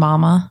Hands-Free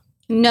Mama?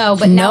 No,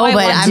 but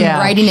I'm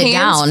writing it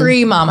down.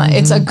 Hands-Free Mama.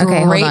 It's a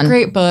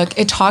great book.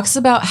 It talks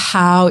about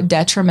how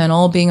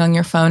detrimental being on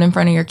your phone in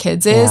front of your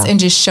kids is and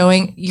just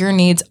showing your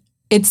needs.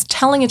 It's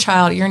telling a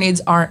child your needs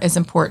aren't as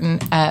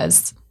important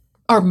as,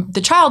 or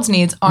the child's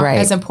needs aren't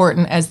as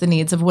important as the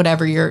needs of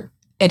whatever you're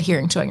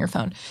adhering to on your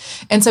phone.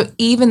 And so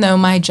even though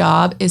my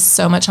job is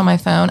so much on my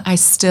phone, I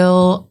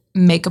still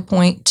make a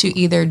point to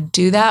either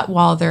do that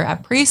while they're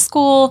at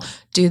preschool,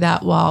 do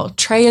that while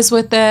Trey is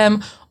with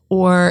them,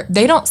 or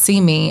they don't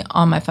see me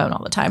on my phone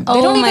all the time. They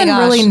don't even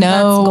really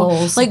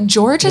know. Like,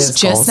 George is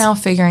just now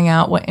figuring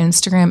out what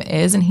Instagram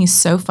is, and he's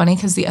so funny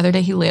because the other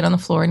day he laid on the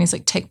floor and he's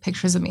like, take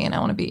pictures of me and I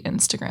want to be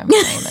Instagram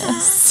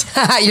famous.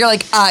 You're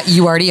like,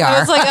 you already are.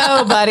 It's like,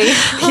 oh, buddy.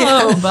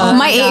 Oh, buddy.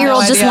 My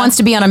 8-year-old just wants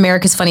to be on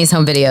America's Funniest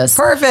Home Videos.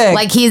 Perfect.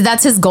 Like,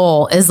 that's his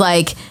goal, is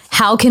like,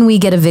 how can we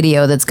get a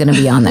video that's going to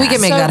be on there? We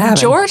can make that happen.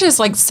 George is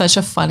like such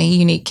a funny,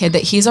 unique kid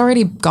that he's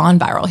already gone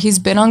viral. He's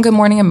been on Good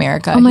Morning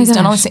America. Oh my He's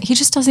done all gosh. this. He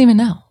just doesn't even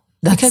know.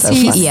 Because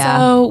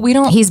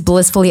he's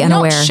blissfully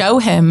unaware. We don't show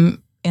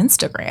him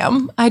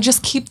Instagram. I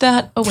just keep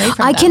that away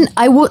from them.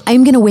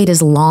 I'm going to wait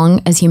as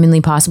long as humanly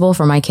possible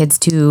for my kids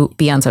to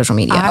be on social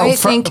media. I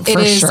think it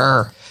is.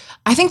 Sure.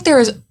 I think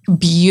there's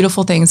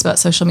beautiful things about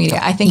social media.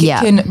 I think it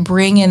can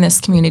bring in this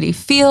community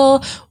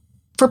feel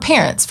for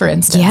parents, for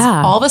instance.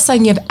 Yeah. All of a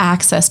sudden you have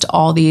access to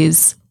all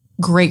these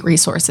great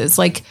resources.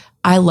 Like,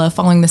 I love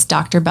following this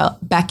Dr.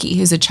 Becky,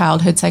 who's a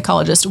childhood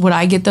psychologist. Would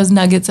I get those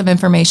nuggets of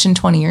information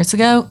 20 years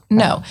ago?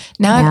 No.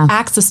 Now I have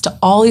access to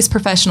all these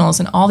professionals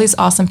and all these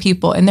awesome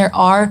people. And there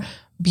are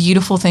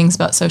beautiful things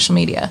about social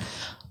media.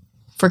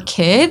 For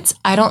kids,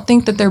 I don't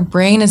think that their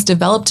brain is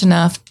developed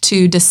enough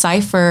to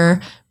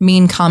decipher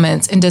mean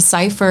comments and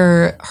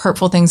decipher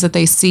hurtful things that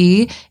they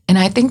see. And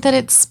I think that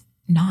it's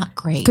not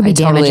great. Could be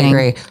damaging.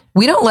 Totally agree.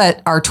 We don't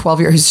let our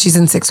 12-year-old, she's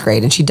in 6th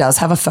grade and she does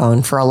have a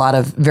phone for a lot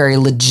of very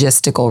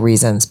logistical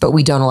reasons, but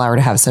we don't allow her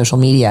to have social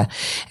media.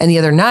 And the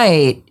other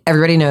night,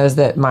 everybody knows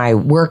that my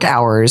work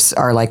hours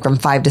are like from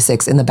 5 to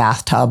 6 in the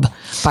bathtub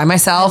by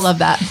myself. I love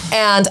that.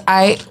 And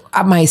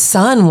my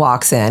son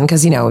walks in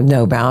because,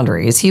 no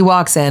boundaries. He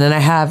walks in and I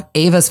have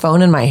Ava's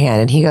phone in my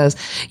hand and he goes,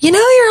 you're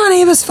on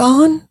Ava's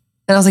phone?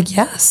 And I was like,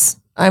 yes,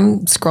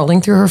 I'm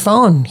scrolling through her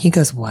phone. He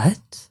goes, what?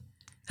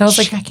 I was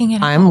like,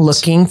 I'm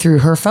looking through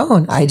her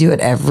phone. I do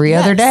it every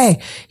other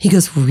day. He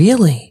goes,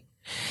 really?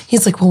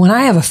 He's like, well, when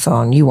I have a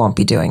phone, you won't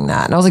be doing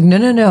that. And I was like,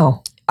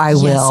 no, I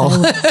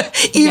will.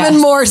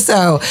 Even more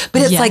so.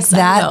 But it's like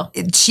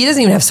that. She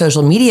doesn't even have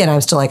social media. And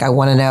I'm still like, I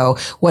want to know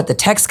what the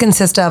text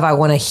consists of. I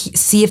want to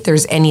see if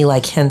there's any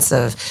like hints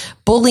of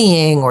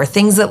bullying or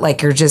things that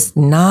like are just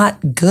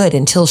not good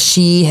until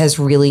she has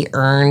really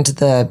earned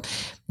the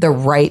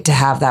right to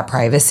have that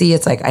privacy.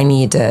 It's like, I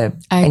need to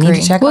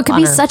check. Well, it could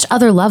be such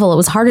other level. It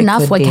was hard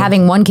enough like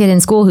having one kid in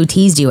school who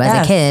teased you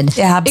as a kid.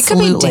 Yeah,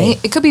 absolutely.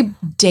 It could be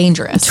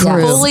dangerous.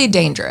 True. Fully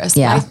dangerous.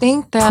 Yeah. I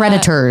think that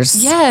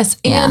predators. Yes.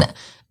 And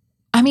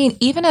I mean,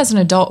 even as an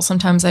adult,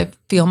 sometimes I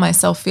feel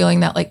myself feeling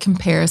that like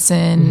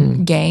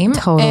comparison game.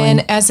 Totally.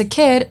 And as a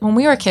kid, when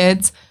we were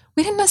kids,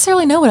 we didn't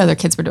necessarily know what other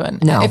kids were doing.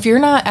 No. If you're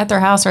not at their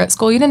house or at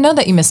school, you didn't know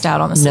that you missed out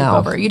on the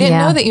sleepover. You didn't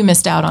know that you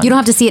missed out on. You don't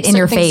have to see it in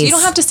your face. You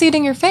don't have to see it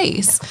in your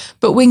face.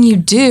 But when you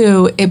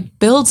do, it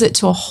builds it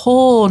to a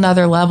whole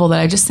nother level that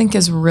I just think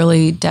is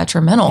really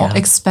detrimental,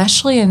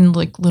 especially in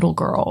like little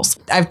girls.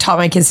 I've taught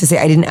my kids to say,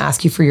 I didn't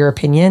ask you for your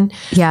opinion.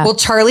 Yeah. Well,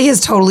 Charlie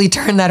has totally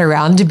turned that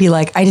around to be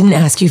like, I didn't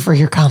ask you for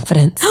your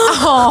confidence.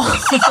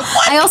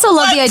 I also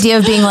love the idea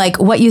of being like,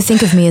 what you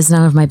think of me is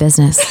none of my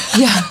business.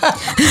 Yeah.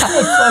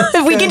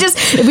 If we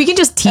can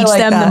just teach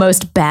them the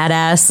most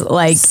badass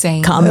like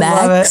Same.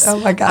 comebacks. Oh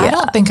my God. I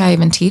don't think I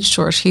even teach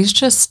George. He's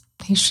just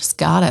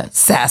got it.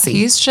 Sassy.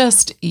 He's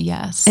just,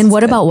 yes. And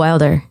what about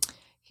Wilder?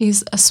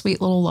 He's a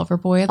sweet little lover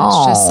boy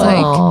that's just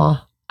like,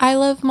 I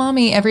love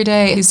mommy every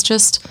day. He's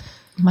just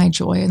my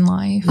joy in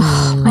life.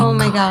 Oh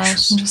my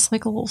gosh. I'm just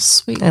like a little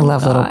sweet I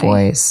love little guy.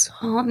 boys.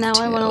 Oh, now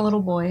I want a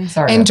little boy.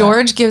 Sorry And about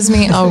George gives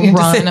me a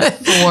run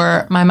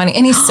for my money.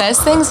 And he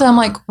says things that I'm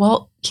like,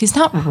 well, he's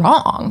not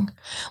wrong.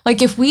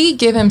 Like if we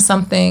give him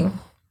something,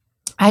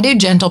 I do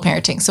gentle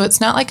parenting. So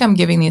it's not like I'm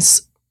giving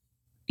these,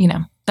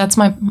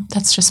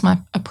 that's just my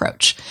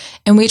approach.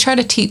 And we try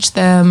to teach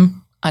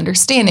them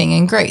understanding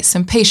and grace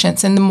and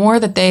patience. And the more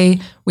that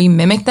we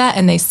mimic that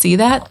and they see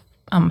that,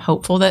 I'm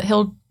hopeful that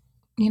he'll,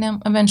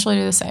 eventually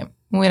do the same.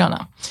 We don't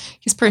know.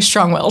 He's pretty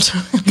strong-willed.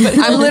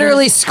 I'm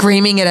literally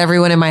screaming at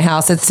everyone in my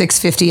house at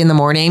 6:50 in the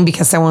morning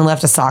because someone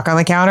left a sock on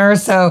the counter.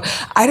 So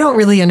I don't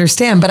really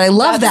understand, but I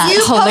love that.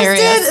 You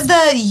posted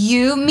the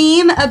you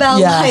meme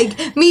about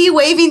like me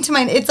waving to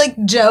Oh it's like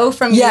Joe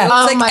from Yeah,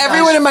 You. it's like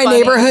everyone in my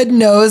neighborhood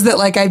knows that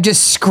like I've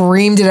just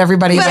screamed at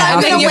everybody. But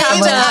I'm gonna You wave have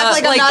and to,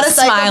 act like I'm not a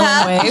smile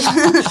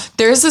psychopath. and wave.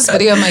 There's this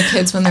video of my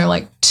kids when they're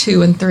like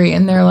 2 and 3,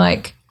 and they're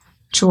like,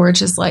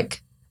 George is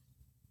like,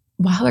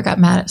 Wilder got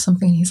mad at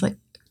something. He's like,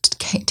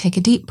 take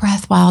a deep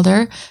breath,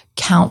 Wilder.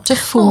 Count to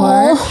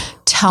 4.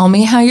 Tell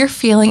me how you're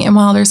feeling. And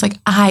Wilder's like,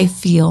 I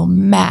feel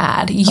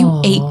mad.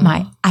 You ate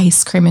my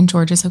ice cream. And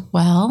George is like,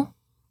 well,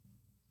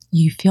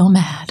 you feel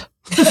mad.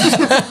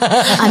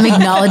 I'm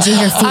acknowledging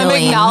your feelings. I'm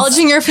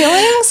acknowledging your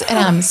feelings, and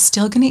I'm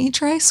still going to eat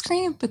your ice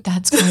cream, but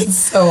that's great.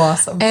 So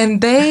awesome.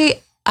 And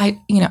I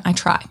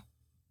try.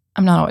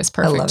 I'm not always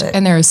perfect. love it.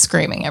 And there is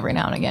screaming every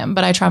now and again,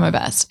 but I try my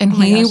best. And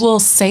he will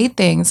say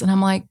things, and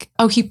I'm like,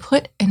 oh, he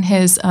put in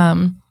his,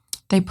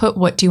 they put,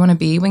 what do you want to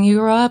be when you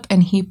grow up?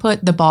 And he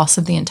put the boss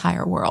of the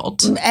entire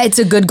world. It's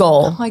a good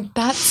goal. I'm like,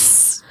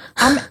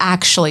 I'm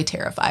actually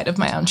terrified of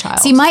my own child.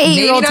 See, my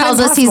 8-year-old not tells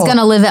us he's impossible. going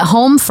to live at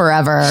home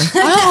forever.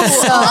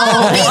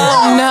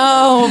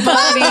 no,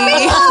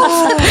 buddy.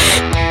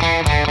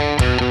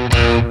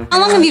 How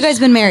long have you guys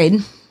been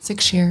married?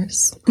 6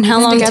 years. And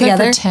how long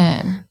together? For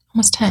 10.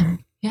 Almost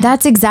 10. Yeah.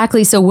 That's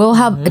exactly. So we'll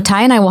have,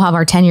 Ty and I will have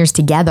our 10 years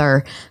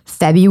together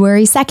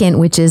February 2nd,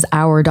 which is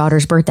our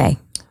daughter's birthday.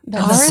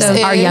 Ours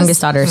our is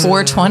youngest daughter's.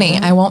 420.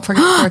 I won't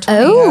forget 420.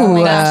 Oh.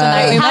 my gosh, the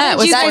night we met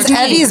was That's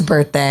 420. Eddie's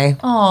birthday.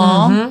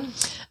 Aw.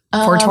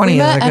 420 we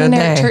is a met at good an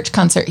Eric day. Church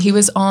concert. He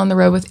was on the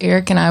road with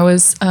Eric, and I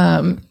was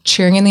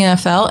cheering in the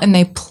NFL, and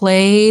they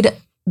played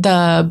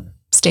the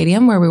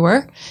stadium where we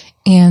were.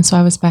 And so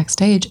I was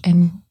backstage,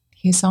 and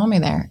he saw me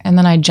there. And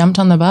then I jumped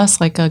on the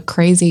bus like a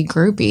crazy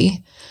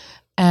groupie.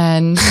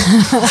 And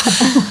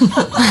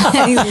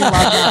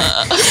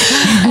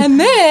and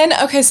then,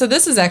 okay, so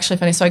this is actually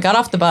funny. So I got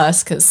off the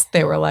bus because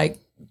they were like,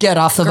 Get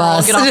off the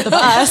bus. get off the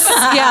bus.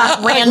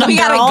 Yeah, we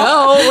gotta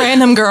go.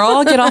 Random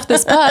girl, get off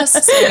this bus.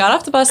 So we got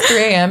off the bus 3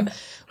 a.m.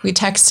 We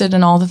texted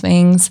and all the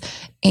things.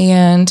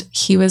 And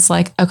he was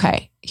like,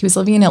 okay, he was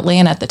living in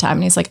Atlanta at the time.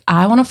 And he's like,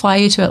 I want to fly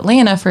you to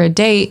Atlanta for a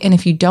date. And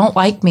if you don't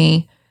like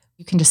me,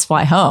 you can just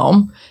fly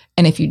home.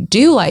 And if you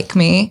do like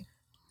me,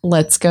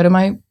 let's go to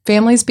my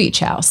family's beach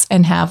house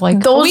and have like a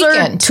Those are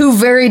weekend. two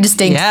very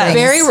distinct Yes.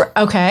 things.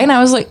 Okay. And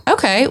I was like,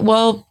 okay,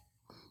 well,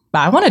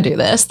 I want to do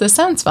this. This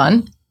sounds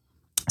fun.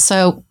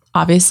 So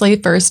obviously,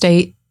 first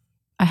date,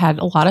 I had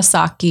a lot of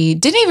sake.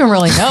 Didn't even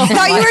really know. I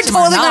thought you were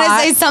totally going to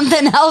say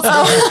something else.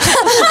 I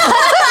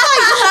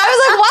was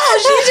like, wow,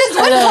 she just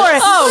went for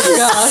it. Oh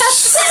gosh.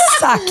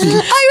 Saki.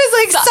 I was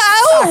like, so.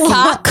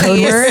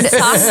 Code word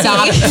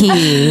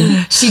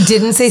sake. She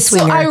didn't say So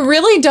swinger. I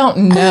really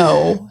don't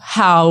know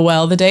how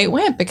well the date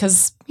went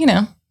because,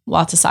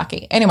 lots of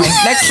sake. Anyway,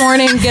 next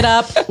morning, get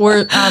up.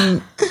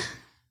 I'm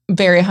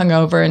very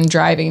hungover and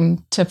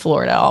driving to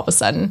Florida all of a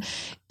sudden.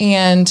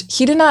 And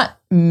he did not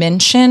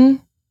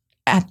mention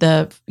at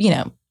the,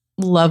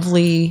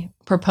 lovely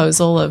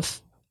proposal of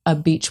a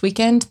beach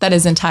weekend that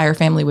his entire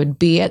family would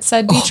be at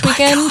said beach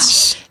weekend.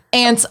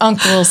 Aunts,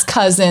 uncles,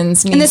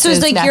 cousins, nieces, And this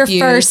was like nephews.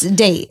 your first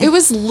date. It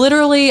was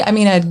literally, I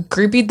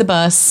groupied the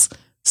bus,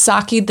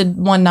 saki'd the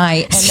one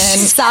night, and then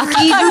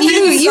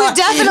you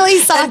definitely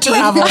saki'd.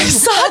 I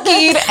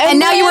saki'd, And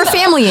now you were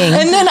familying.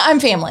 And then I'm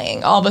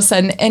familying all of a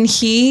sudden. And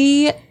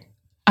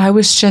I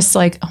was just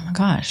like, oh my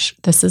gosh,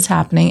 this is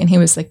happening. And he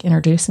was like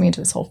introducing me to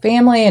his whole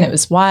family, and it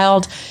was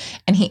wild.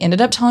 And he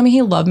ended up telling me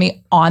he loved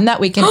me on that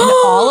weekend. And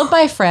all of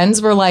my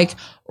friends were like,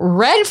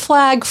 red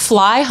flag,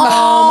 fly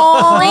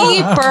home,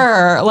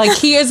 creeper. Like,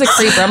 he is a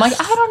creeper. I'm like,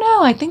 I don't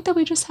know. I think that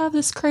we just have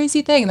this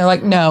crazy thing. And they're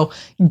like, no,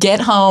 get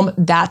home.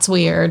 That's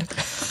weird.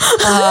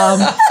 Oh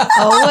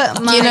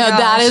my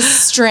that is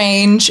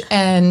strange.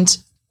 And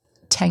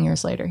 10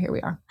 years later, here we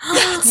are.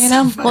 Well,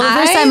 the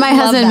first time my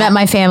husband met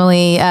my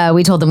family,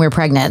 we told them we were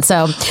pregnant.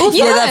 So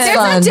that's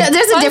fun.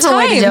 There's a different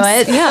way to do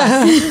it.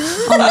 Yeah.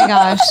 Oh my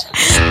gosh.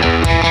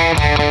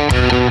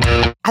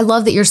 I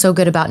love that you're so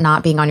good about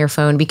not being on your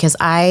phone because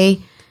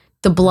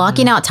the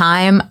blocking out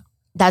time,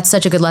 that's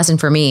such a good lesson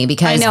for me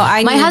because I know,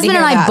 I my needed to husband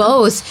and hear I that.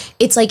 both,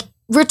 it's like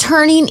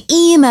returning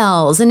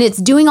emails and it's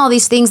doing all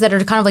these things that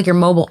are kind of like your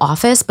mobile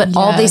office, but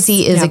all they Yes.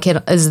 see is a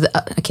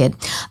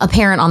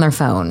parent on their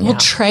phone. Well,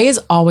 Trey is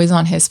always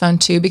on his phone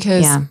too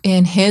because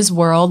in his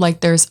world,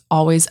 like there's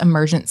always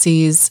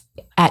emergencies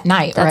at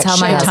night That's or how at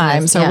my show husband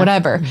times is, or yeah.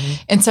 whatever.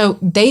 And so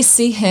they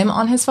see him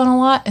on his phone a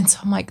lot. And so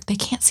I'm like, they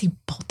can't see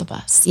both of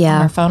us on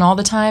our phone all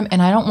the time.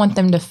 And I don't want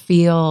them to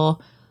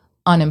feel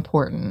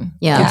unimportant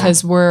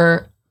because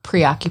we're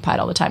preoccupied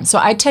all the time. So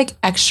I take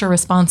extra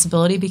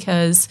responsibility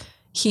because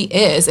he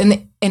is,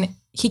 and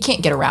he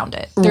can't get around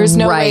it. There's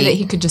no way Right. that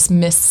he could just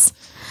miss.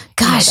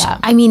 Gosh,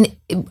 that. I mean,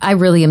 I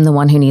really am the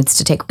one who needs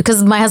to take,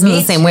 because my husband's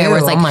Me the same way where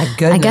it's too. like, Oh my I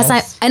guess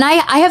goodness.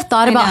 I have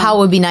thought about how it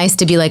would be nice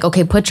to be like,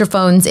 okay, put your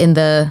phones in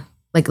the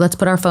Like, let's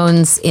put our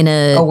phones in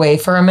a Away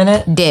for a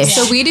minute. dish.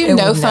 So we do It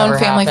no would phone never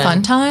family happen.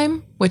 fun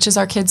time, which is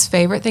our kids'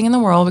 favorite thing in the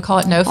world. We call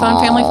it no phone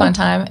family fun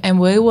time. And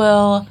we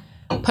will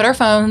put our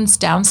phones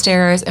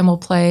downstairs and we'll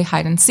play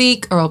hide and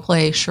seek or we'll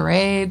play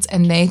charades.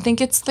 And they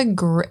think it's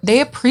they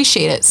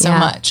appreciate it so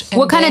much. And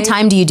What kind of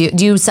time do you do?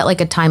 Do you set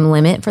like a time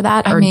limit for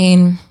that? I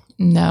mean,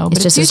 no, but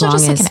it's just as usually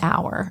just long like as- an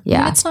hour. Yeah.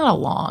 I mean, it's not a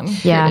long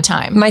period of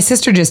time. My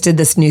sister just did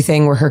this new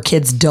thing where her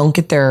kids don't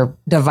get their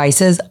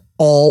devices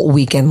all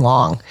weekend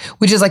long,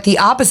 which is like the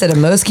opposite of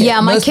most kids. yeah,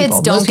 my most kids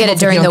people. don't Most get people it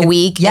during don't the get-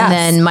 week, Yes.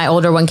 and then my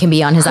older one can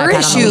be on his Her iPad on the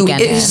issue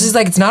weekend. is just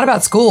like, it's not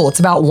about school. It's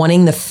about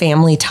wanting the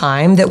family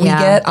time that we Yeah.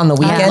 get on the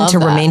weekend love to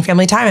that. remain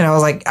family time. And I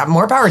was like,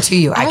 more power to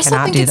you. I also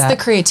cannot think do it's that. the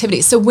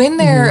creativity. So when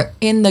they're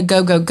in the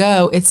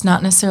go, it's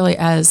not necessarily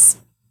as,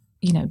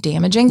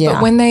 damaging,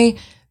 Yeah. but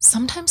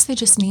sometimes they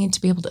just need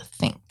to be able to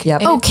think.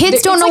 Yep. And Oh, it's- kids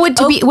it's don't know what it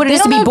they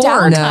is to don't be know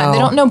bored. downtime. No. They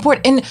don't know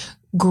bored. And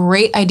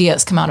great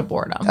ideas come out of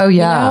boredom. Oh,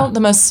 yeah. The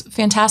most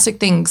fantastic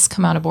things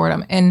come out of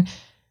boredom. And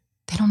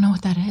they don't know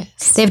what that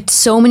is. They have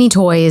so many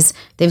toys.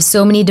 They have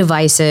so many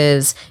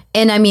devices,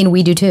 and I mean,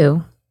 we do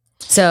too.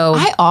 So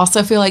I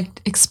also feel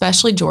like,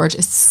 especially George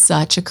is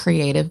such a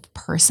creative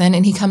person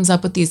and he comes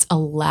up with these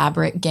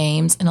elaborate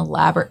games and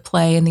elaborate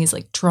play and these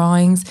like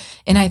drawings.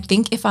 And I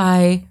think if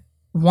I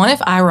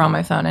were on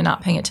my phone and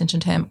not paying attention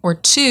to him, or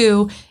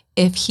two,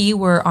 if he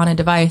were on a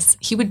device,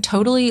 he would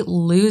totally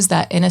lose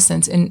that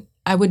innocence and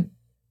I would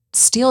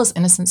steal his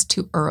innocence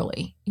too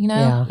early,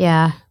 Yeah.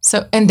 yeah,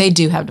 So, and they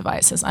do have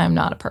devices. I am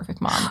not a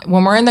perfect mom.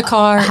 When we're in the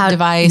car,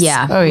 device,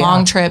 yeah. Oh, yeah.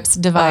 long trips,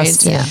 device.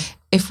 too. Yeah.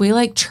 If we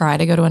like try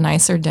to go to a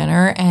nicer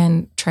dinner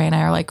and Trey and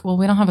I are like, well,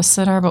 we don't have a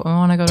sitter, but we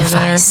want to go to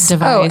Device.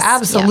 dinner. Oh, Device.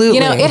 absolutely.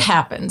 It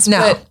happens. No.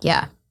 But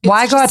yeah.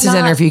 Why it's go out just to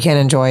dinner not- if you can't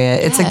enjoy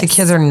it? It's like the Yes.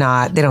 kids are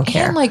not, they don't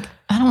care. And like,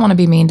 I don't want to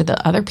be mean to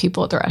the other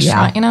people at the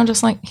restaurant,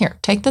 just like, here,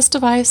 take this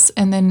device.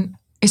 And then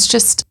it's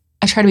just,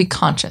 I try to be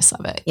conscious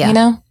of it,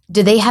 Yeah.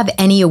 Do they have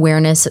any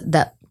awareness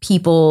that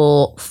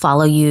people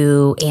follow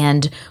you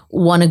and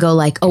want to go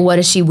like, oh, what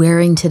is she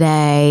wearing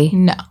today?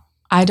 No,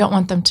 I don't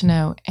want them to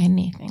know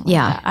anything. Like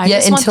Yeah. that. I Yeah,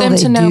 just want until them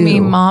they to know me,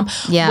 do. mom.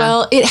 Yeah.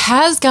 Well, it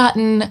has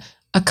gotten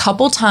a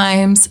couple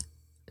times.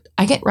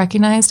 I get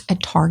recognized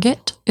at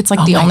Target. It's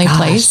like the my only gosh.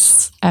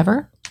 place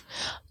ever.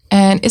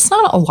 And it's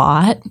not a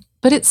lot,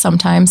 but it's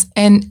sometimes.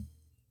 And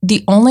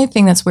the only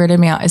thing that's weirded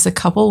me out is a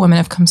couple women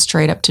have come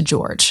straight up to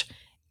George.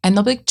 And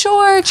they'll be like,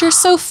 George, you're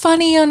so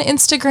funny on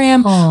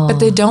Instagram. But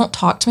they don't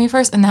talk to me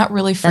first. And that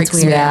really freaks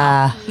weird. me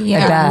out.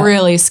 Yeah. I It bet.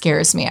 really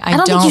scares me. I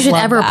don't think you should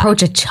love ever that.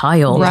 approach a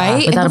child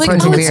Right? without and they're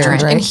approaching like, a oh, it's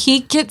parent. George. right? And he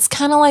gets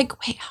kind of like,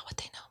 wait, how would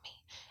they know me?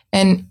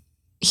 And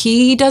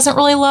he doesn't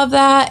really love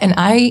that. And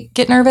I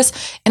get nervous.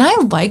 And I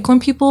like when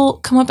people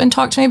come up and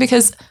talk to me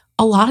because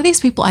a lot of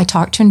these people I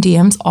talk to in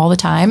DMs all the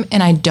time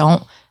and I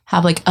don't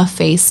have like a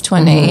face to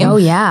a name. Oh,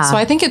 yeah. So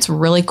I think it's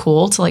really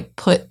cool to like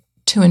put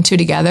two and two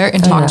together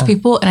and talk to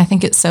people. And I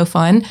think it's so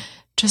fun.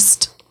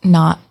 Just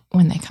not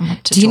when they come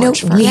up to Do you know,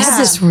 George we first.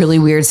 had this really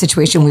weird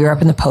situation. We were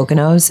up in the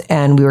Poconos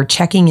and we were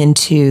checking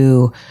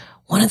into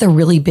one of the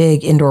really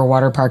big indoor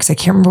water parks. I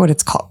can't remember what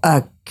it's called,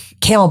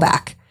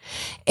 Camelback.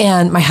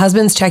 And my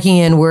husband's checking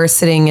in. We're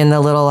sitting in the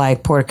little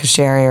like porte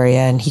cochere area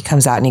and he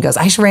comes out and he goes,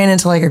 I just ran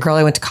into like a girl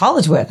I went to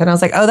college with. And I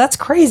was like, oh, that's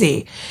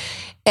crazy.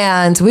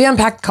 And we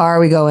unpack the car,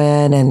 we go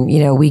in and,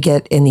 we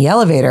get in the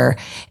elevator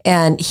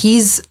and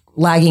he's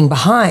lagging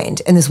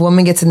behind. And this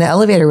woman gets in the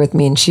elevator with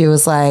me and she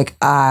was like,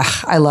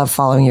 I love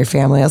following your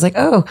family. I was like,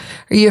 oh,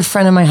 are you a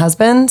friend of my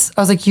husband's?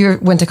 I was like, you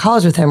went to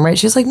college with him, right?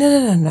 She was like,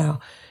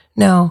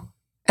 no.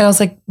 And I was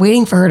like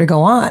waiting for her to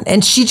go on.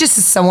 And she just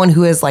is someone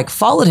who has like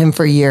followed him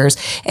for years.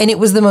 And it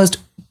was the most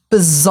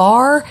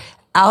bizarre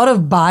out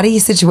of body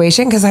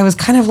situation because I was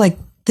kind of like,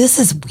 this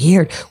is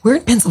weird. We're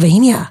in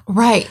Pennsylvania.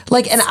 Right.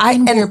 Like, and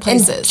in weird and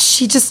places.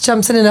 she just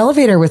jumps in an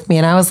elevator with me.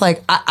 And I was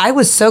like, I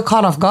was so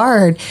caught off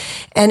guard.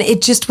 And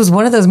it just was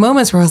one of those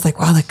moments where I was like,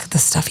 wow, the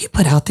stuff you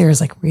put out there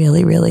is like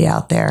really, really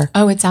out there.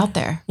 Oh, it's out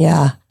there.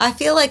 Yeah. I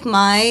feel like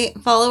my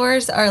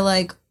followers are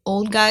like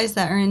old guys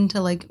that are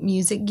into like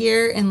music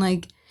gear and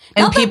like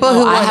And not that- people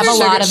who I want have a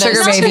lot of sugar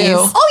those babies. too.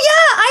 Oh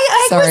yeah,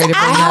 I Sorry to was bring I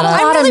asked, that have a up.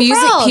 I'm lot of really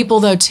music proud. people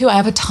though too. I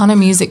have a ton of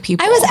music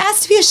people. I was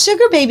asked to be a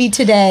sugar baby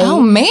today. Oh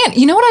man,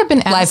 you know what I've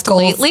been asked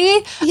goals.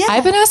 lately? Yeah.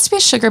 I've been asked to be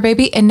a sugar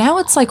baby, and now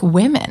it's like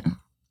women.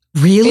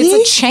 Really?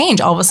 It's a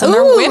change. All of a sudden, Ooh.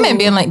 they're women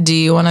being like, "Do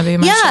you want to be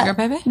my Yeah. sugar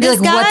baby?" Be like,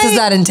 what does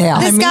that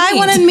entail? This guy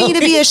wanted me to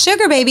be a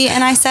sugar baby,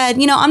 and I said,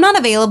 I'm not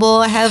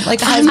available. I have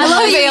like a husband. I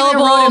love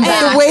available.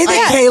 And the way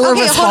that Yeah. Kayla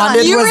Okay, hold on.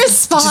 responded You was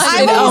responded.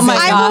 I will- oh my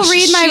I gosh, will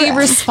read my- She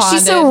responded.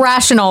 She's so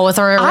rational with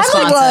her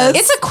responses.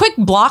 It's a quick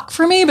block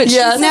for me, but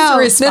Yes. she's No, to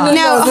respond.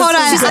 no, this hold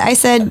is on. I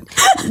said,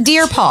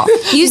 dear Paul,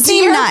 you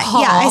seem Dear not.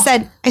 Paul. Yeah, I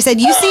said, I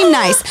said, you seem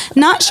nice.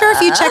 Not sure if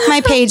you check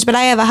my page, but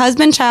I have a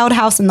husband, child,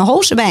 house, and the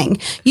whole shebang.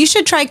 You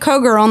should try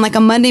Kroger on like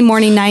a Monday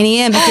morning, 9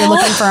 a.m. if you're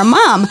looking for a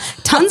mom.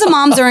 Tons of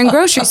moms are in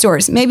grocery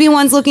stores. Maybe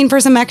one's looking for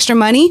some extra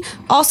money.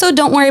 Also,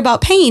 don't worry about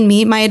paying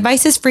me. My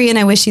advice is free and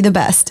I wish you the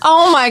best.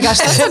 Oh my gosh,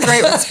 that's a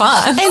great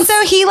response. And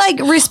so he like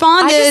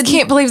responded. I just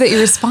can't believe that you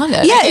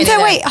responded. Yeah,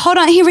 so wait, hold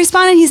on. He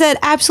responded. He said,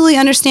 absolutely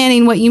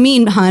understanding what you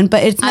mean, hun,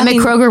 but it's I'm nothing.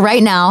 at Kroger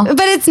right now. But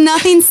it's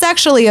nothing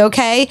sexually,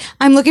 okay?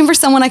 I'm looking for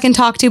someone I can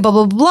talk to, blah,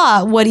 blah,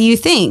 blah. What do you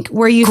think?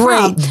 Where are you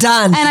from? Great,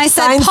 done. And I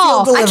said, Signed,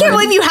 Paul. sealed, I can't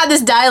believe you had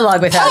this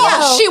dialogue with him.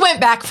 Yeah, she went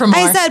back for more.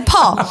 I said,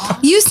 Paul,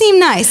 you seem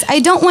nice. I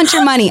don't want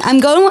your money.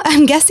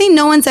 I'm guessing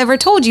no one's ever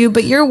told you,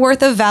 but you're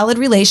worth a valid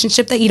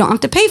relationship that you don't have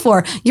to pay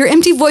for. Your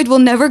empty void will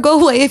never go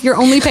away if you're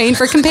only paying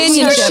for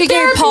companionship. she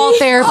gave Paul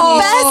therapy.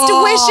 Best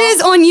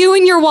wishes on you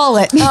and your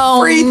wallet.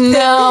 Oh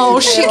no,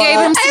 she gave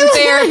him some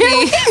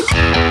therapy.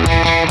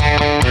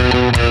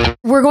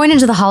 We're going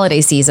into the holiday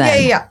season.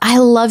 Yeah. I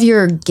love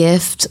your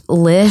gift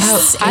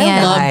lists. I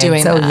and love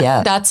doing So, that.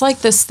 yeah. That's like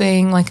this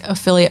thing, like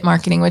affiliate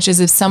marketing, which is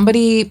if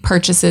somebody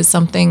purchases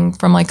something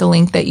from like a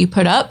link that you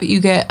put up, you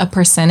get a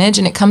percentage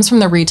and it comes from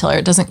the retailer.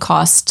 It doesn't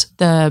cost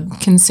the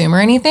consumer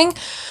anything.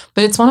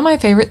 But it's one of my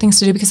favorite things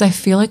to do because I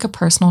feel like a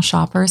personal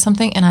shopper or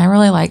something. And I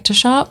really like to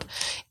shop.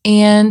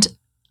 And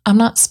I'm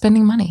not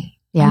spending money.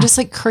 Yeah. I'm just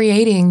like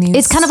creating these.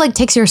 It's kind of like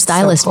takes your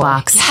stylist cool.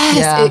 box. Yes,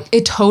 Yeah.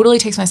 it totally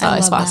takes my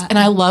stylist love box. that. And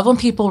I love when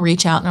people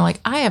reach out and they're like,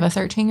 I have a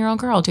 13-year-old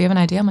girl. Do you have an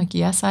idea? I'm like,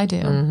 yes, I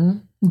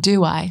do.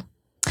 Do I?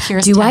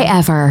 Here's Do 10. I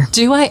ever?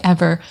 Do I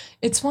ever?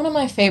 It's one of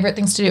my favorite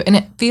things to do. And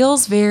it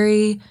feels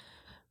very,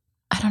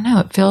 I don't know,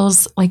 it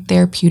feels like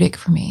therapeutic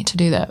for me to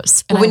do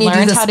those. And when I you do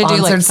learned the how sponsored to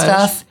do like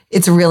stuff,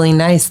 it's really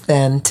nice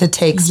then to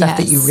take stuff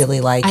that you Yes.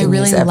 really like I and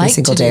really use every like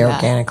single to do day that.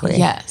 organically.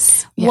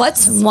 Yes.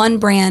 What's one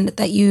brand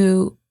that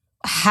you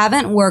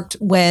haven't worked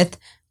with,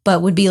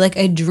 but would be like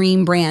a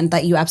dream brand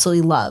that you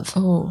absolutely love?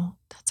 Oh,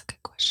 that's a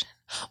good question.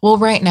 Well,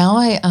 right now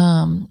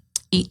I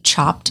eat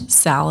chopped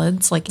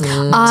salads. Like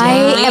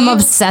I am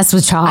obsessed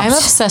with Chopped. I'm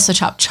obsessed with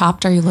Chopped.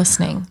 Chopped, are you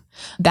listening?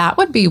 That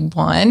would be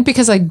one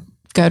because I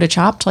go to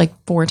Chopped like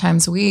 4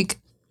 times a week.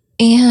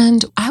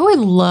 And I would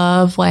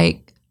love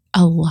like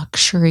a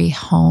luxury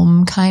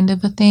home kind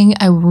of a thing.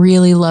 I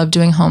really love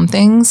doing home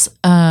things.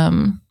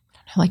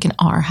 Like an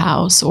our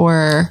house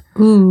or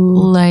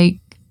like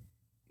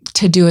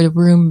to do a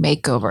room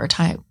makeover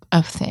type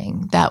of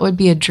thing. That would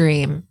be a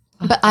dream.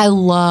 But I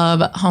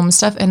love home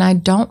stuff and I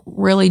don't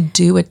really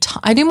do a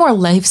ton. I do more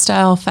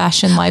lifestyle,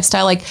 fashion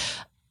lifestyle, like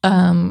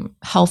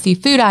healthy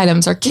food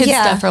items or kids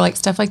stuff or like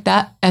stuff like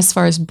that as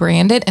far as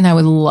branded. And I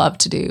would love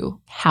to do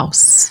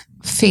house,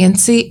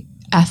 fancy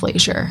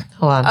athleisure.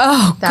 Hold on.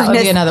 Oh, that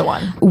would be another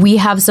one. We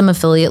have some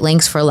affiliate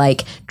links for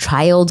like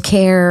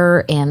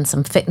childcare and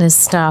some fitness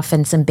stuff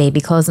and some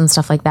baby clothes and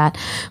stuff like that.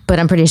 But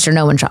I'm pretty sure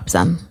no one shops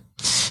them.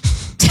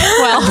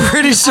 I'm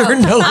pretty sure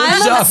no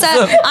one shops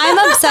them.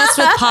 I'm obsessed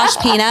with Posh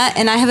Peanut,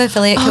 and I have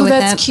affiliate code with them.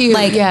 that's cute.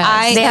 Like Yes.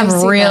 I, They have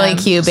seen really them.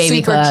 cute baby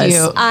Super clothes.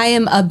 cute. I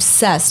am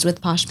obsessed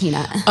with Posh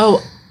Peanut.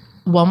 Oh,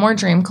 one more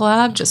dream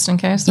collab, just in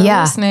case they're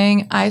Yeah.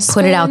 listening. I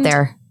Put it out spend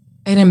there.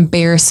 An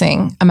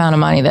embarrassing amount of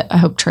money that I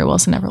hope Trey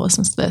Wilson never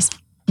listens to this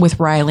with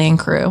Riley and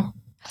Crew.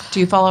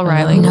 Do you follow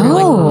Riley and Crew?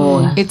 No.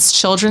 Like, it's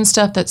children's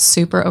stuff that's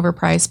super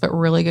overpriced, but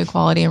really good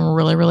quality and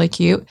really, really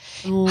cute.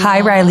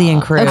 Hi, Riley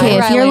and crew. Okay,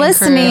 if Riley you're and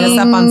Crew. Hit us listening,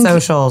 up on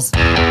socials.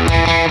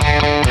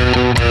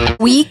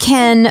 we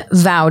can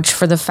vouch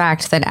for the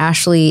fact that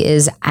Ashley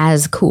is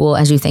as cool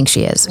as you think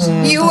she is.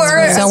 You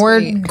are So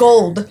we're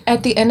gold.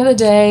 At the end of the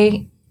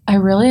day, I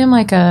really am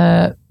like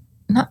a,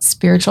 not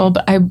spiritual,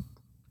 but I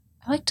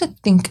like to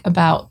think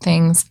about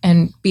things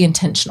and be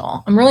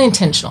intentional. I'm really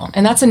intentional.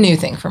 And that's a new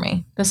thing for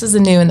me. This is a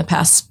new in the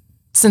past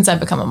since I've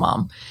become a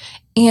mom.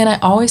 And I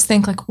always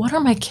think like, what are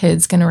my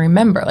kids going to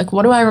remember? Like,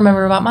 what do I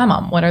remember about my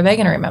mom? What are they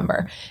going to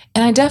remember?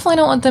 And I definitely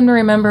don't want them to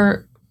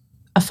remember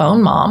a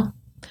phone mom.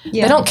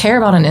 Yeah. They don't care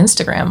about an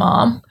Instagram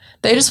mom.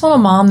 They just want a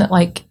mom that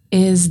like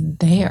is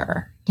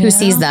there. you Who know?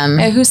 sees them.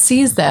 And who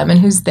sees them and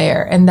who's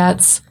there. And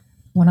that's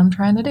what I'm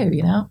trying to do,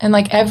 you know? And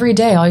like every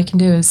day, all you can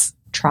do is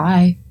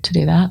try to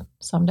do that.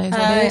 Some days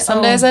I do,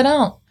 some days I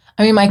don't.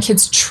 I mean, my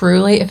kids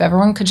truly, if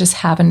everyone could just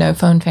have a no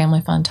phone family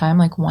fun time,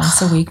 like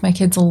once a week, my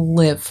kids will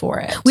live for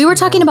it. We were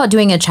talking about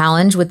doing a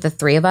challenge with the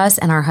 3 of us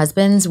and our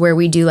husbands where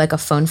we do like a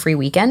phone-free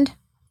weekend.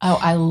 Oh,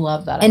 I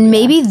love that. And idea.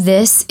 maybe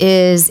this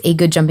is a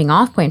good jumping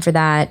off point for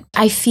that.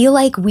 I feel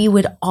like we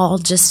would all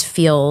just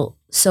feel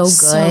so good.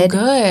 So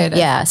good.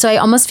 Yeah. So I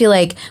almost feel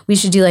like we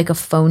should do like a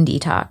phone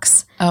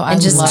detox. Oh, I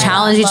and just love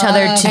challenge each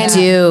other to And-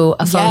 do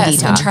a phone Yes,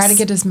 detox. and try to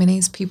get as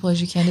many people as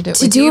you can to do it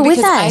To with do you. it with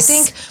because us.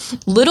 I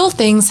think little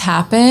things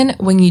happen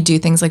when you do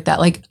things like that.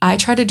 Like I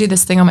try to do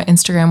this thing on my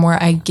Instagram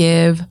where I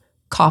give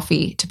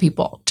coffee to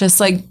people, just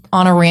like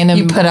on a random.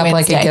 You put up like a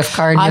Wednesday. gift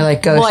card and you're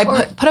like, go. Well,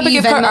 I put up a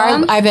you gift card. Venmo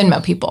 'em? I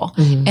Venmo people,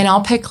 and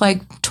I'll pick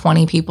like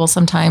 20 people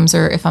sometimes,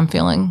 or if I'm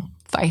feeling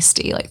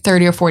feisty, like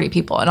 30 or 40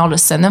 people, and I'll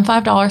just send them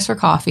 $5 for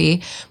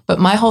coffee. But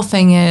my whole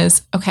thing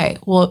is, okay,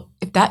 well,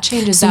 if that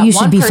changes So that you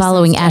should one be person's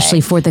following day,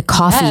 Ashley for the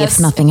coffee, yes,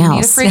 if nothing we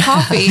else. Need a free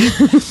coffee.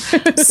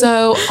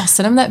 So I'll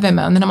send them that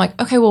Venmo, and then I'm like,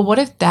 okay, well, what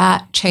if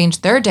that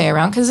changed their day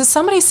around? Because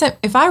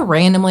if I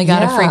randomly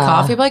got a free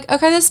coffee, I'd be like,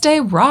 okay, this day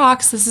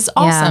rocks. This is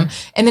awesome.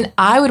 And then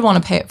I would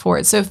want to pay it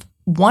forward. So if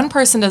one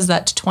person does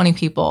that to 20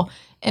 people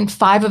and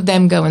 5 of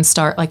them go and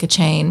start like a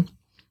chain,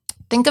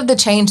 think of the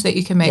change that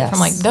you can make from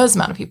like those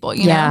amount of people,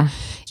 you know?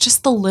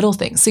 Just the little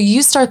things. So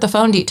you start the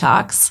phone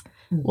detox.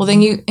 Well,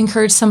 then you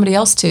encourage somebody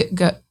else to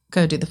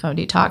go do the phone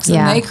detox.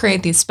 And they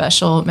create these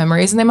special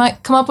memories, and they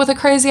might come up with a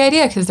crazy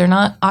idea because they're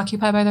not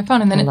occupied by their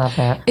phone. And then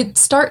it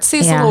starts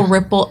these little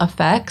ripple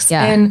effects.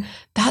 And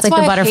that's like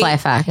why the butterfly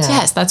effect.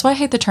 Yes, that's why I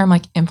hate the term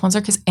like influencer,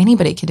 because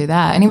anybody can do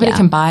that. Anybody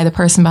can buy the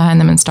person behind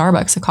them in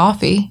Starbucks a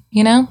coffee,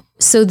 you know?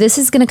 So this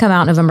is going to come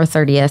out November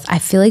 30th. I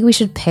feel like we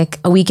should pick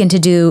a weekend to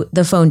do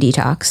the phone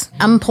detox.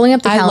 I'm pulling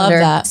up the calendar. I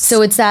love that.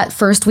 So it's that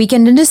first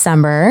weekend in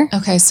December.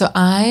 Okay, so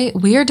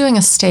we are doing a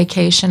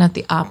staycation at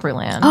the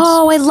Opryland.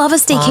 Oh, I love a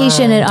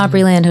staycation at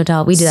Opryland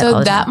Hotel. We do that all So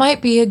the time. that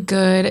might be a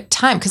good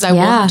time because I will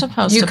have to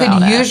post You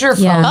about could it. use your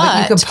phone,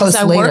 but you could post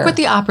I later. work with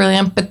the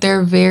Opryland, but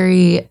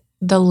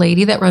the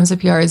lady that runs the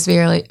PR is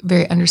very,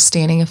 very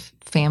understanding of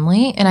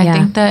family. And I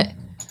think that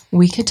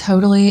we could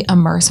totally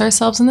immerse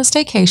ourselves in the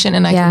staycation,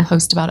 and I can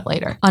post about it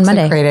later. On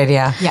Monday. Great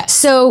idea. Yes.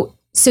 So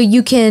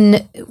you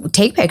can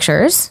take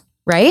pictures,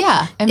 right?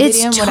 Yeah. And It's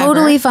video and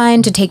totally whatever.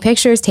 fine to take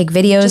pictures, take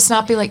videos. Just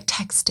not be like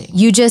texting.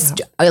 You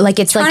just like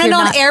it's Turn like it you're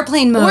on not,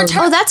 airplane mode.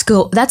 Oh, that's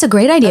cool. That's a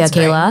great idea,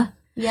 Kayla.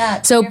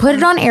 Yeah. So put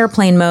it on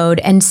airplane mode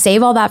and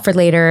save all that for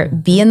later.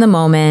 Be in the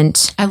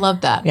moment. I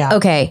love that. Yeah.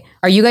 Okay.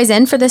 Are you guys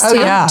in for this too?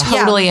 yeah.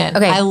 Totally in.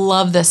 Okay. I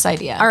love this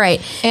idea. All right.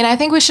 And I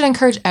think we should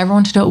encourage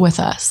everyone to do it with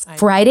us.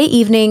 Friday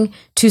evening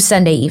to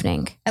Sunday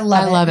evening. I I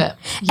love it.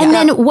 And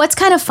then what's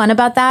kind of fun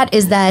about that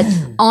is that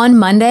on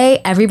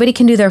Monday, everybody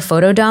can do their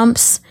photo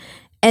dumps.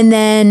 And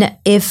then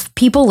if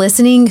people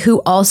listening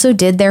who also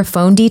did their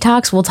phone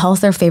detox will tell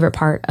us their favorite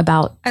part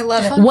about I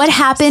love it. what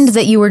happened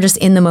that you were just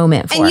in the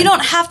moment for. And you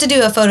don't have to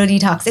do a photo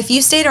detox. If you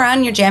stayed around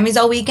in your jammies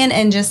all weekend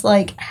and just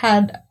like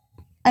had,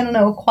 I don't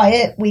know, a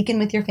quiet weekend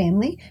with your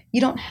family, you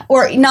don't have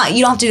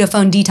to do a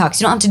phone detox.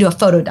 You don't have to do a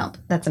photo dump.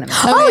 That's what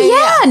I mean. Oh,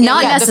 yeah.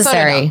 Not Yeah, the photo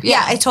necessary. dump.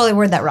 Yeah, I totally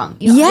worded that wrong.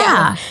 You don't-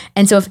 Yeah.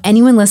 And so if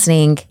anyone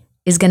listening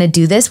is going to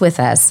do this with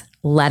us,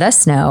 let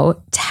us know,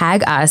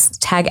 tag us,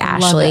 tag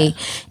Ashley,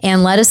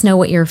 and let us know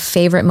what your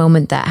favorite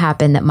moment that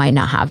happened that might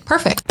not have.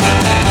 Perfect.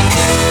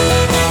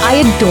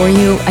 I adore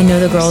you. I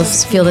know the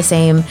girls feel the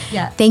same.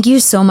 Yeah. Thank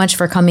you so much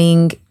for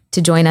coming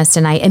to join us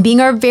tonight and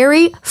being our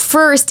very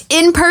first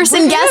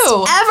in-person guest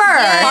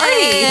ever.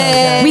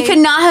 Party. We could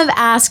not have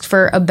asked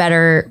for a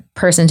better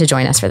person to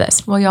join us for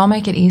this. Well, y'all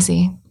make it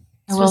easy.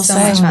 I will so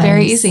say, much fun.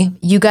 very easy.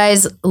 You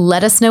guys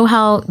let us know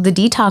how the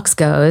detox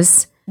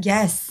goes.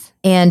 Yes.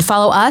 And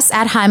follow us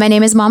at Hi, My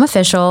Name is Mom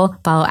Official.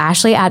 Follow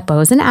Ashley at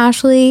Bows and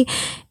Ashley.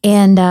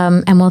 And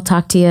we'll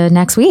talk to you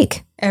next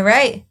week. All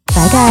right.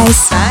 Bye,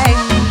 guys. Bye.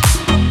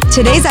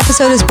 Today's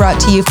episode is brought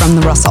to you from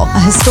The Russell, a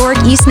historic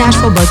East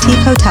Nashville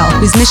boutique hotel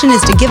whose mission is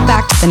to give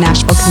back to the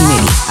Nashville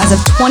community. As of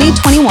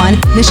 2021,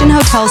 Mission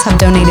Hotels have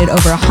donated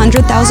over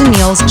 100,000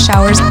 meals,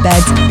 showers,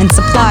 beds, and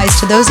supplies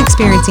to those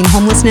experiencing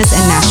homelessness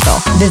in Nashville.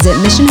 Visit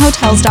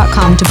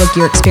missionhotels.com to book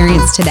your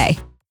experience today.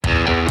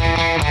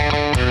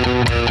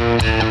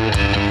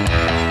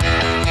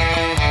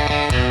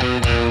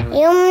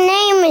 Your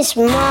name is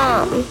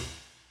Mom.